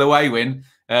 1-0 away win.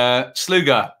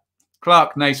 Sluga,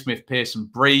 Clark, Naismith, Pearson,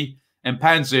 Bree,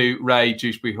 Mpanzu, Ray,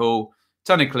 Dewsbury Hall,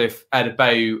 Tunnicliffe,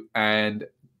 Adebayo, and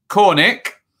Cornick.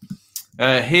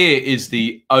 Here is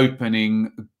the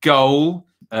opening goal.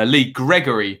 Lee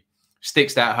Gregory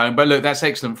sticks that home. But look, that's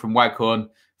excellent from Waghorn.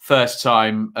 First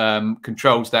time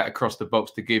controls that across the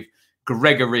box to give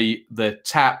Gregory the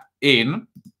tap in.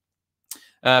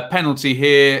 Penalty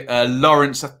here.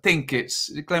 Lawrence, I think is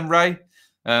it Glenn Ray?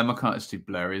 I can't, it's too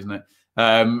blurry, isn't it?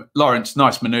 Lawrence,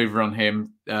 nice manoeuvre on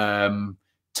him.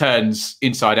 Turns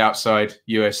inside, outside,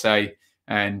 USA.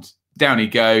 And down he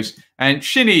goes. And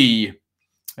Shinnie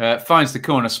finds the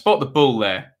corner. Spot the ball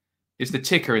there. Is the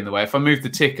ticker in the way? If I move the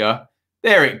ticker,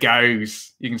 there it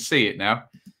goes. You can see it now.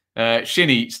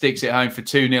 Shinnie sticks it home for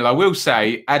 2-0. I will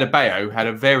say Adebayo had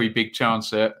a very big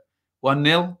chance at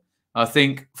 1-0, I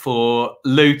think, for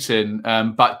Luton.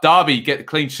 But Derby get the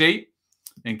clean sheet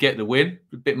and get the win.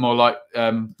 A bit more like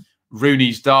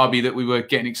Rooney's Derby that we were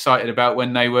getting excited about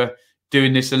when they were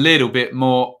doing this a little bit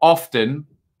more often.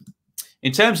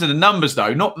 In terms of the numbers,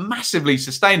 though, not massively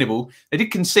sustainable. They did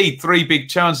concede 3 big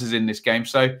chances in this game.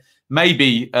 So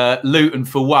maybe Luton,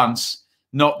 for once,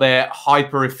 not their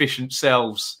hyper-efficient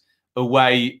selves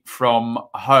away from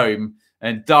home.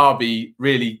 And Derby,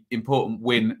 really important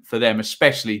win for them,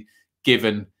 especially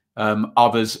given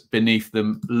others beneath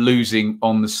them losing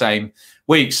on the same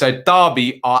week. So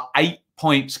Derby are 8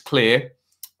 points clear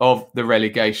of the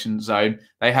relegation zone.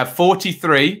 They have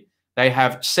 43. They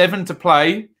have 7 to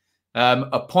play.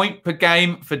 A point per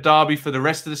game for Derby for the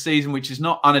rest of the season, which is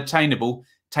not unattainable,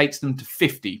 takes them to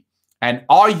 50. And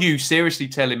are you seriously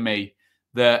telling me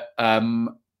that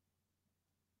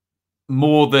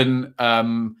more than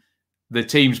the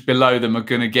teams below them are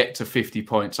going to get to 50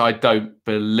 points? I don't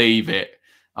believe it.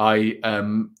 I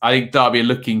think Derby are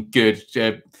looking good.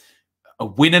 A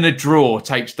win and a draw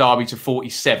takes Derby to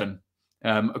 47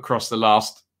 across the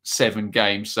last 7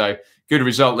 games. So good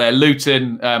result there.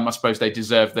 Luton, I suppose they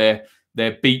deserve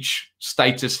their beach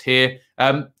status here.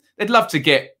 They'd love to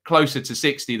get closer to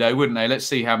 60, though, wouldn't they? Let's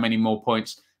see how many more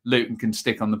points Luton can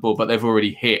stick on the board, but they've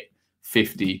already hit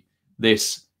 50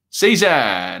 this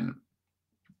season.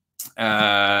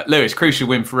 Lewis, crucial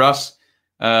win for us.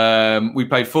 We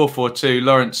played 4-4-2.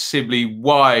 Lawrence, Sibley,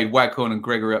 wide, Waghorn and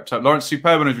Gregory up top. Lawrence,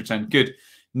 superb on his return. Good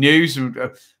news.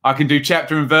 I can do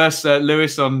chapter and verse,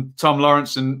 Lewis, on Tom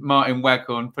Lawrence and Martin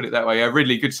Waghorn. Put it that way.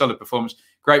 Ridley, good solid performance.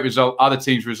 Great result. Other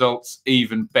teams' results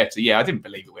even better. Yeah, I didn't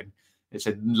believe it when it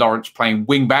said Lawrence playing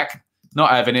wing back.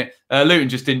 Not having it. Luton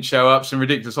just didn't show up. Some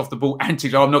ridiculous off the ball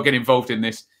antics. Oh, I'm not getting involved in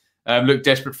this. Looked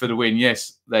desperate for the win.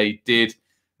 Yes, they did.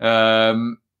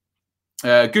 Good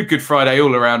Friday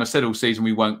all around. I said all season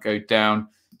we won't go down.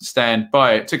 Stand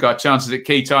by it. Took our chances at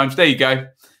key times. There you go.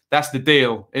 That's the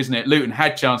deal, isn't it? Luton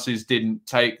had chances, didn't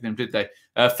take them, did they?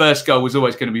 First goal was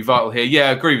always going to be vital here. Yeah,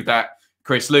 I agree with that,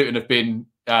 Chris. Luton have been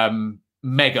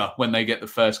mega when they get the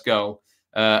first goal,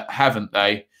 haven't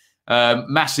they?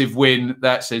 Massive win,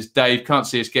 that says Dave. Can't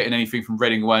see us getting anything from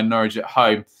Reading away and Norwich at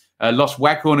home. Lost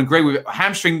Waghorn and Greg with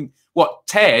hamstring,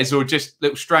 tears or just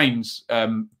little strains,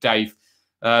 Dave?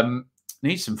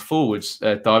 Needs some forwards,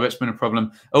 Derby. It's been a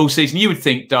problem all season. You would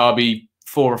think Derby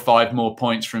 4 or 5 more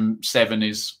points from 7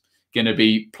 is going to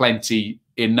be plenty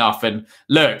enough. And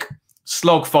look,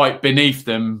 slog fight beneath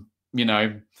them, you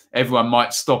know, everyone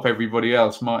might stop everybody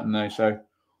else, mightn't they? So,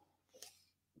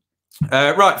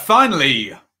 right,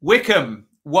 finally, Wycombe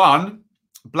 1,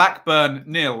 Blackburn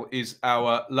 0 is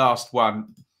our last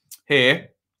one here.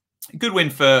 Good win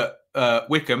for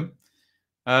Wycombe.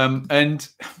 And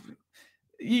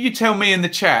you tell me in the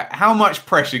chat, how much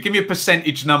pressure, give me a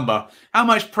percentage number, how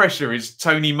much pressure is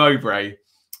Tony Mowbray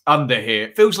under here?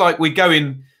 It feels like we're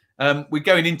going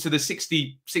into the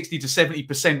 60 to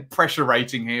 70% pressure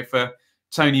rating here for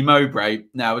Tony Mowbray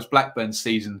now as Blackburn's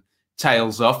season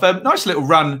tails off. Nice little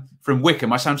run from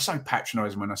Wycombe. I sound so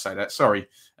patronising when I say that. Sorry,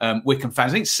 Wycombe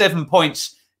fans. I think 7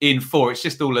 points in 4. It's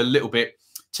just all a little bit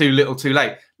too little too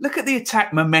late. Look at the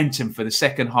attack momentum for the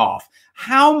second half.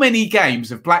 How many games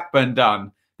have Blackburn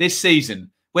done this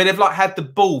season where they've like had the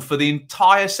ball for the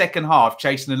entire second half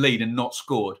chasing the lead and not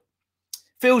scored?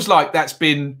 Feels like that's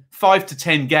been 5 to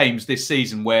 10 games this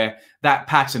season where that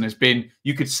pattern has been,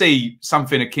 you could see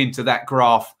something akin to that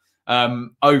graph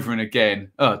over and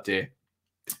again. Oh, dear.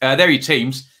 There are your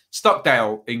teams.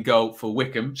 Stockdale in goal for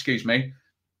Wycombe, excuse me.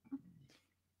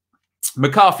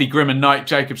 McCarthy, Grimm and Knight,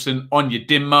 Jacobson,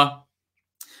 Onyedinma,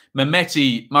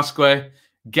 Mehmeti, Musque,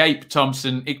 Gape,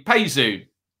 Thompson, Ikpezu.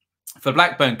 For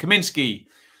Blackburn, Kaminsky,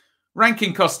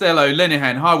 Rankin, Costello,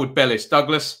 Lenihan, Harwood, Bellis,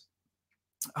 Douglas,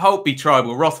 Holtby,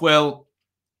 Tribal, Rothwell,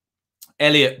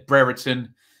 Elliott,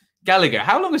 Brereton, Gallagher.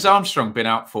 How long has Armstrong been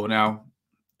out for now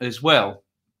as well?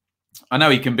 I know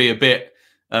he can be a bit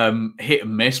hit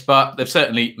and miss, but they've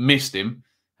certainly missed him,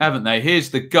 haven't they?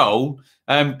 Here's the goal.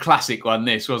 Classic one,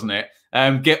 this, wasn't it?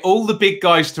 Get all the big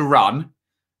guys to run,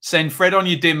 send Fred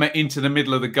Onyedinma into the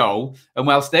middle of the goal, and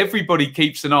whilst everybody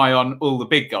keeps an eye on all the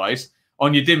big guys,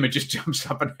 Onyedinma just jumps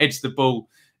up and heads the ball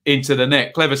into the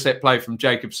net. Clever set play from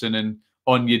Jacobson and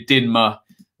Onyedinma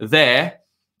there.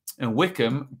 And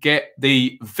Wycombe get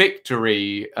the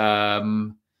victory.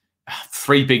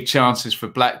 3 big chances for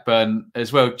Blackburn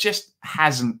as well. Just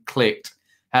hasn't clicked,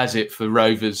 has it, for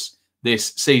Rovers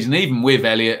this season, even with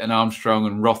Elliott and Armstrong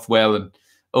and Rothwell and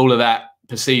all of that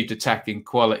perceived attacking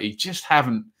quality. Just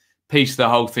haven't pieced the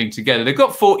whole thing together. They've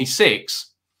got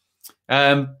 46,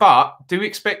 but do we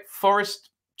expect Forest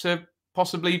to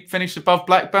possibly finish above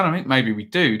Blackburn? I think maybe we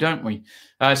do, don't we?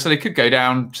 So they could go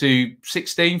down to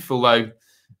 16th, although,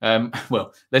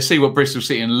 well, let's see what Bristol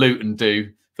City and Luton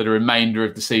do for the remainder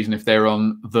of the season if they're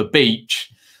on the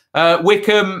beach.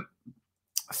 Wycombe,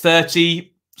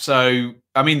 30. So,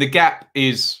 I mean, the gap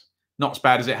is not as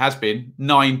bad as it has been.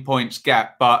 9 points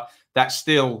gap, but that's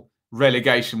still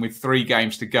relegation with 3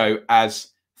 games to go as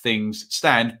things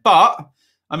stand. But,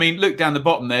 I mean, look down the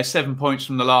bottom there, 7 points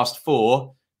from the last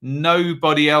 4.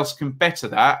 Nobody else can better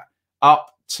that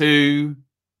up to,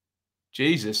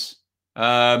 Jesus,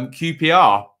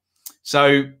 QPR.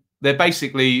 So they're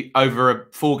basically, over a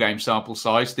 4-game sample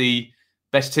size, the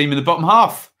best team in the bottom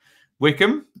half.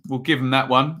 Wycombe, we'll give them that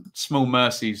one. Small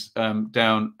mercies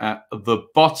down at the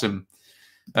bottom.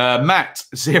 Matt,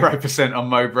 0% on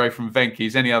Mowbray from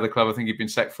Venky's. Any other club, I think he'd been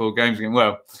sacked 4 games again.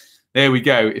 Well, there we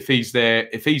go. If he's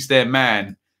their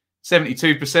man.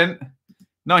 72%,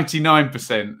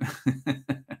 99%.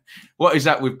 What is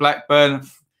that with Blackburn?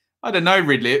 I don't know,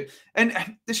 Ridley.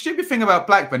 And the stupid thing about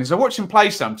Blackburn is I watch them play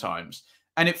sometimes,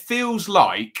 and it feels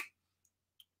like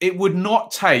it would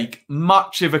not take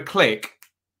much of a click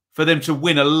for them to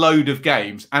win a load of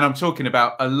games. And I'm talking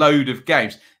about a load of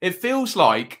games. It feels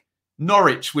like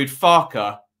Norwich with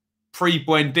Farker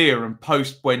pre-Buendia and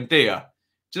post-Buendia.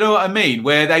 Do you know what I mean?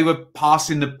 Where they were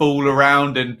passing the ball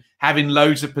around and having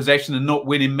loads of possession and not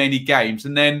winning many games.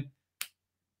 And then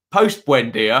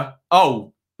post-Buendia,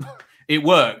 oh, it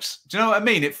works. Do you know what I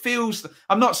mean? It feels...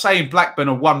 I'm not saying Blackburn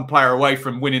are 1 player away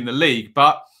from winning the league,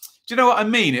 but do you know what I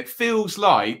mean? It feels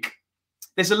like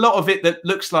there's a lot of it that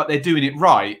looks like they're doing it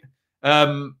right,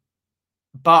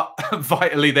 but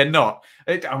vitally they're not.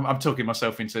 I'm talking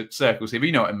myself into circles here, but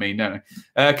you know what I mean, don't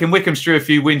I? Can Wycombe strew a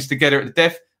few wins together at the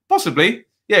death? Possibly.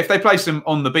 Yeah, if they place them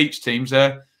on the beach teams.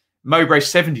 Mowbray,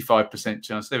 75%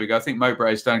 chance. There we go. I think Mowbray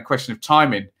has done a question of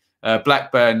timing.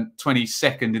 Blackburn,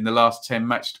 22nd in the last 10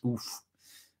 matched. Oof.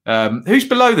 Who's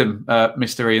below them,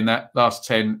 Mr. E, in that last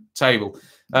 10 table?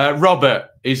 Robert,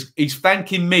 he's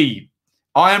thanking me.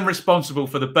 I am responsible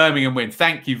for the Birmingham win.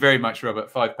 Thank you very much,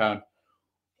 Robert. £5.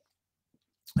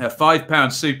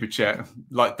 £5 super chat,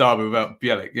 like Derby without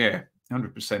Bielik. Yeah,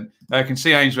 100%. I can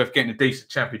see Ainsworth getting a decent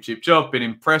championship job. Been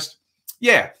impressed.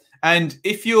 Yeah, and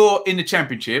if you're in the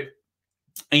championship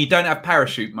and you don't have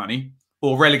parachute money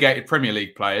or relegated Premier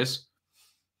League players,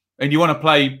 and you want to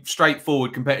play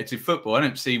straightforward competitive football, I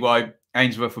don't see why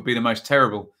Ainsworth would be the most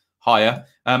terrible hire.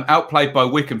 Outplayed by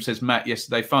Wickham, says Matt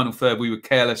yesterday. Final third, we were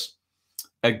careless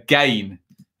again.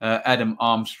 Adam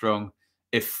Armstrong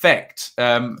effect.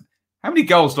 How many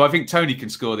goals do I think Tony can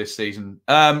score this season?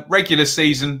 Regular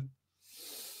season,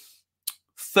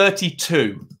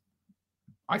 32,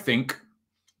 I think.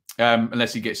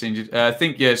 Unless he gets injured. I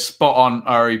think, yeah, spot on,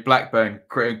 Ari Blackburn.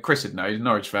 Chris would know, he's a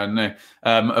Norwich fan, no,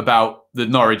 about the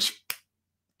Norwich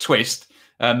twist.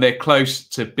 They're close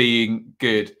to being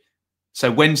good.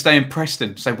 So Wednesday and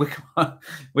Preston. So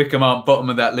Wickham aren't bottom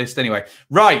of that list anyway.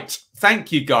 Right.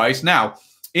 Thank you, guys. Now,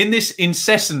 in this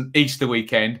incessant Easter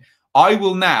weekend, I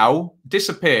will now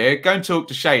disappear, go and talk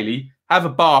to Shaylee, have a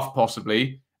bath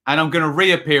possibly, and I'm going to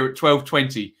reappear at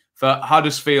 12:20 for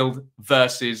Huddersfield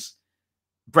versus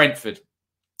Brentford.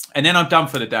 And then I'm done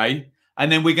for the day.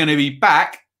 And then we're going to be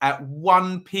back at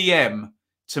 1 p.m.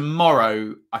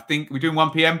 tomorrow. I think we're doing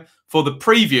 1 p.m. for the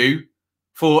preview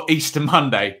for Easter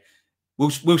Monday.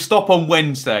 We'll stop on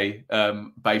Wednesday,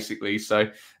 basically.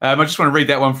 So I just want to read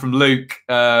that one from Luke.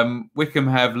 Wickham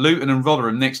have Luton and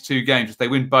Rotherham next 2 games. If they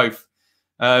win both,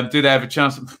 do they have a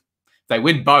chance? If they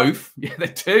win both, yeah, they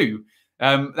do.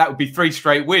 That would be 3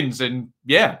 straight wins. And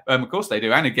yeah, of course they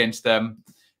do. And against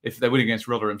if they win against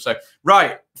Rotherham. So,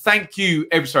 right. Thank you.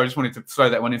 Sorry, I just wanted to throw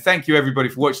that one in. Thank you, everybody,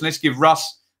 for watching. Let's give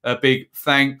Russ a big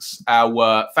thanks.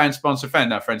 Our friend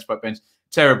Spike Ben's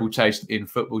terrible taste in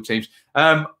football teams.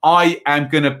 I am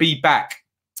going to be back.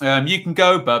 You can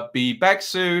go, but be back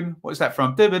soon. What is that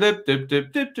from?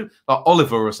 Like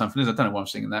Oliver or something. I don't know why I'm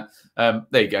singing that.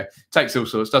 There you go. Takes all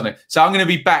sorts, doesn't it? So I'm going to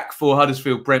be back for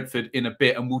Huddersfield Brentford in a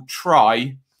bit, and we'll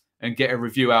try and get a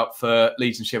review out for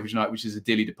Leeds and Sheffield United, which is a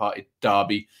dearly departed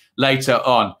derby later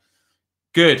on.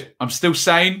 Good. I'm still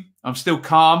sane. I'm still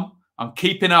calm. I'm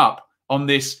keeping up on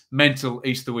this mental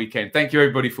Easter weekend. Thank you,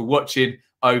 everybody, for watching.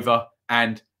 Over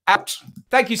and out.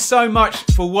 Thank you so much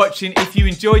for watching. If you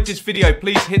enjoyed this video,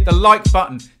 please hit the like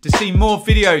button to see more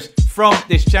videos from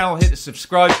this channel. Hit the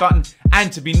subscribe button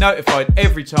and to be notified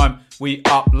every time we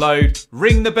upload.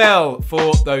 Ring the bell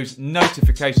for those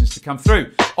notifications to come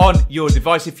through on your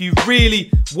device. If you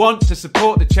really want to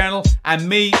support the channel and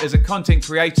me as a content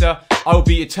creator, I will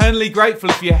be eternally grateful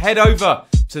if you head over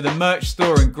to the merch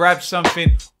store and grab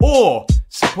something, or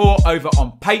support over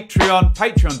on Patreon,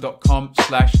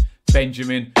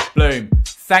 patreon.com/Benjamin Bloom.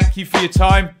 Thank you for your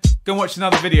time. Go and watch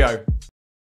another video.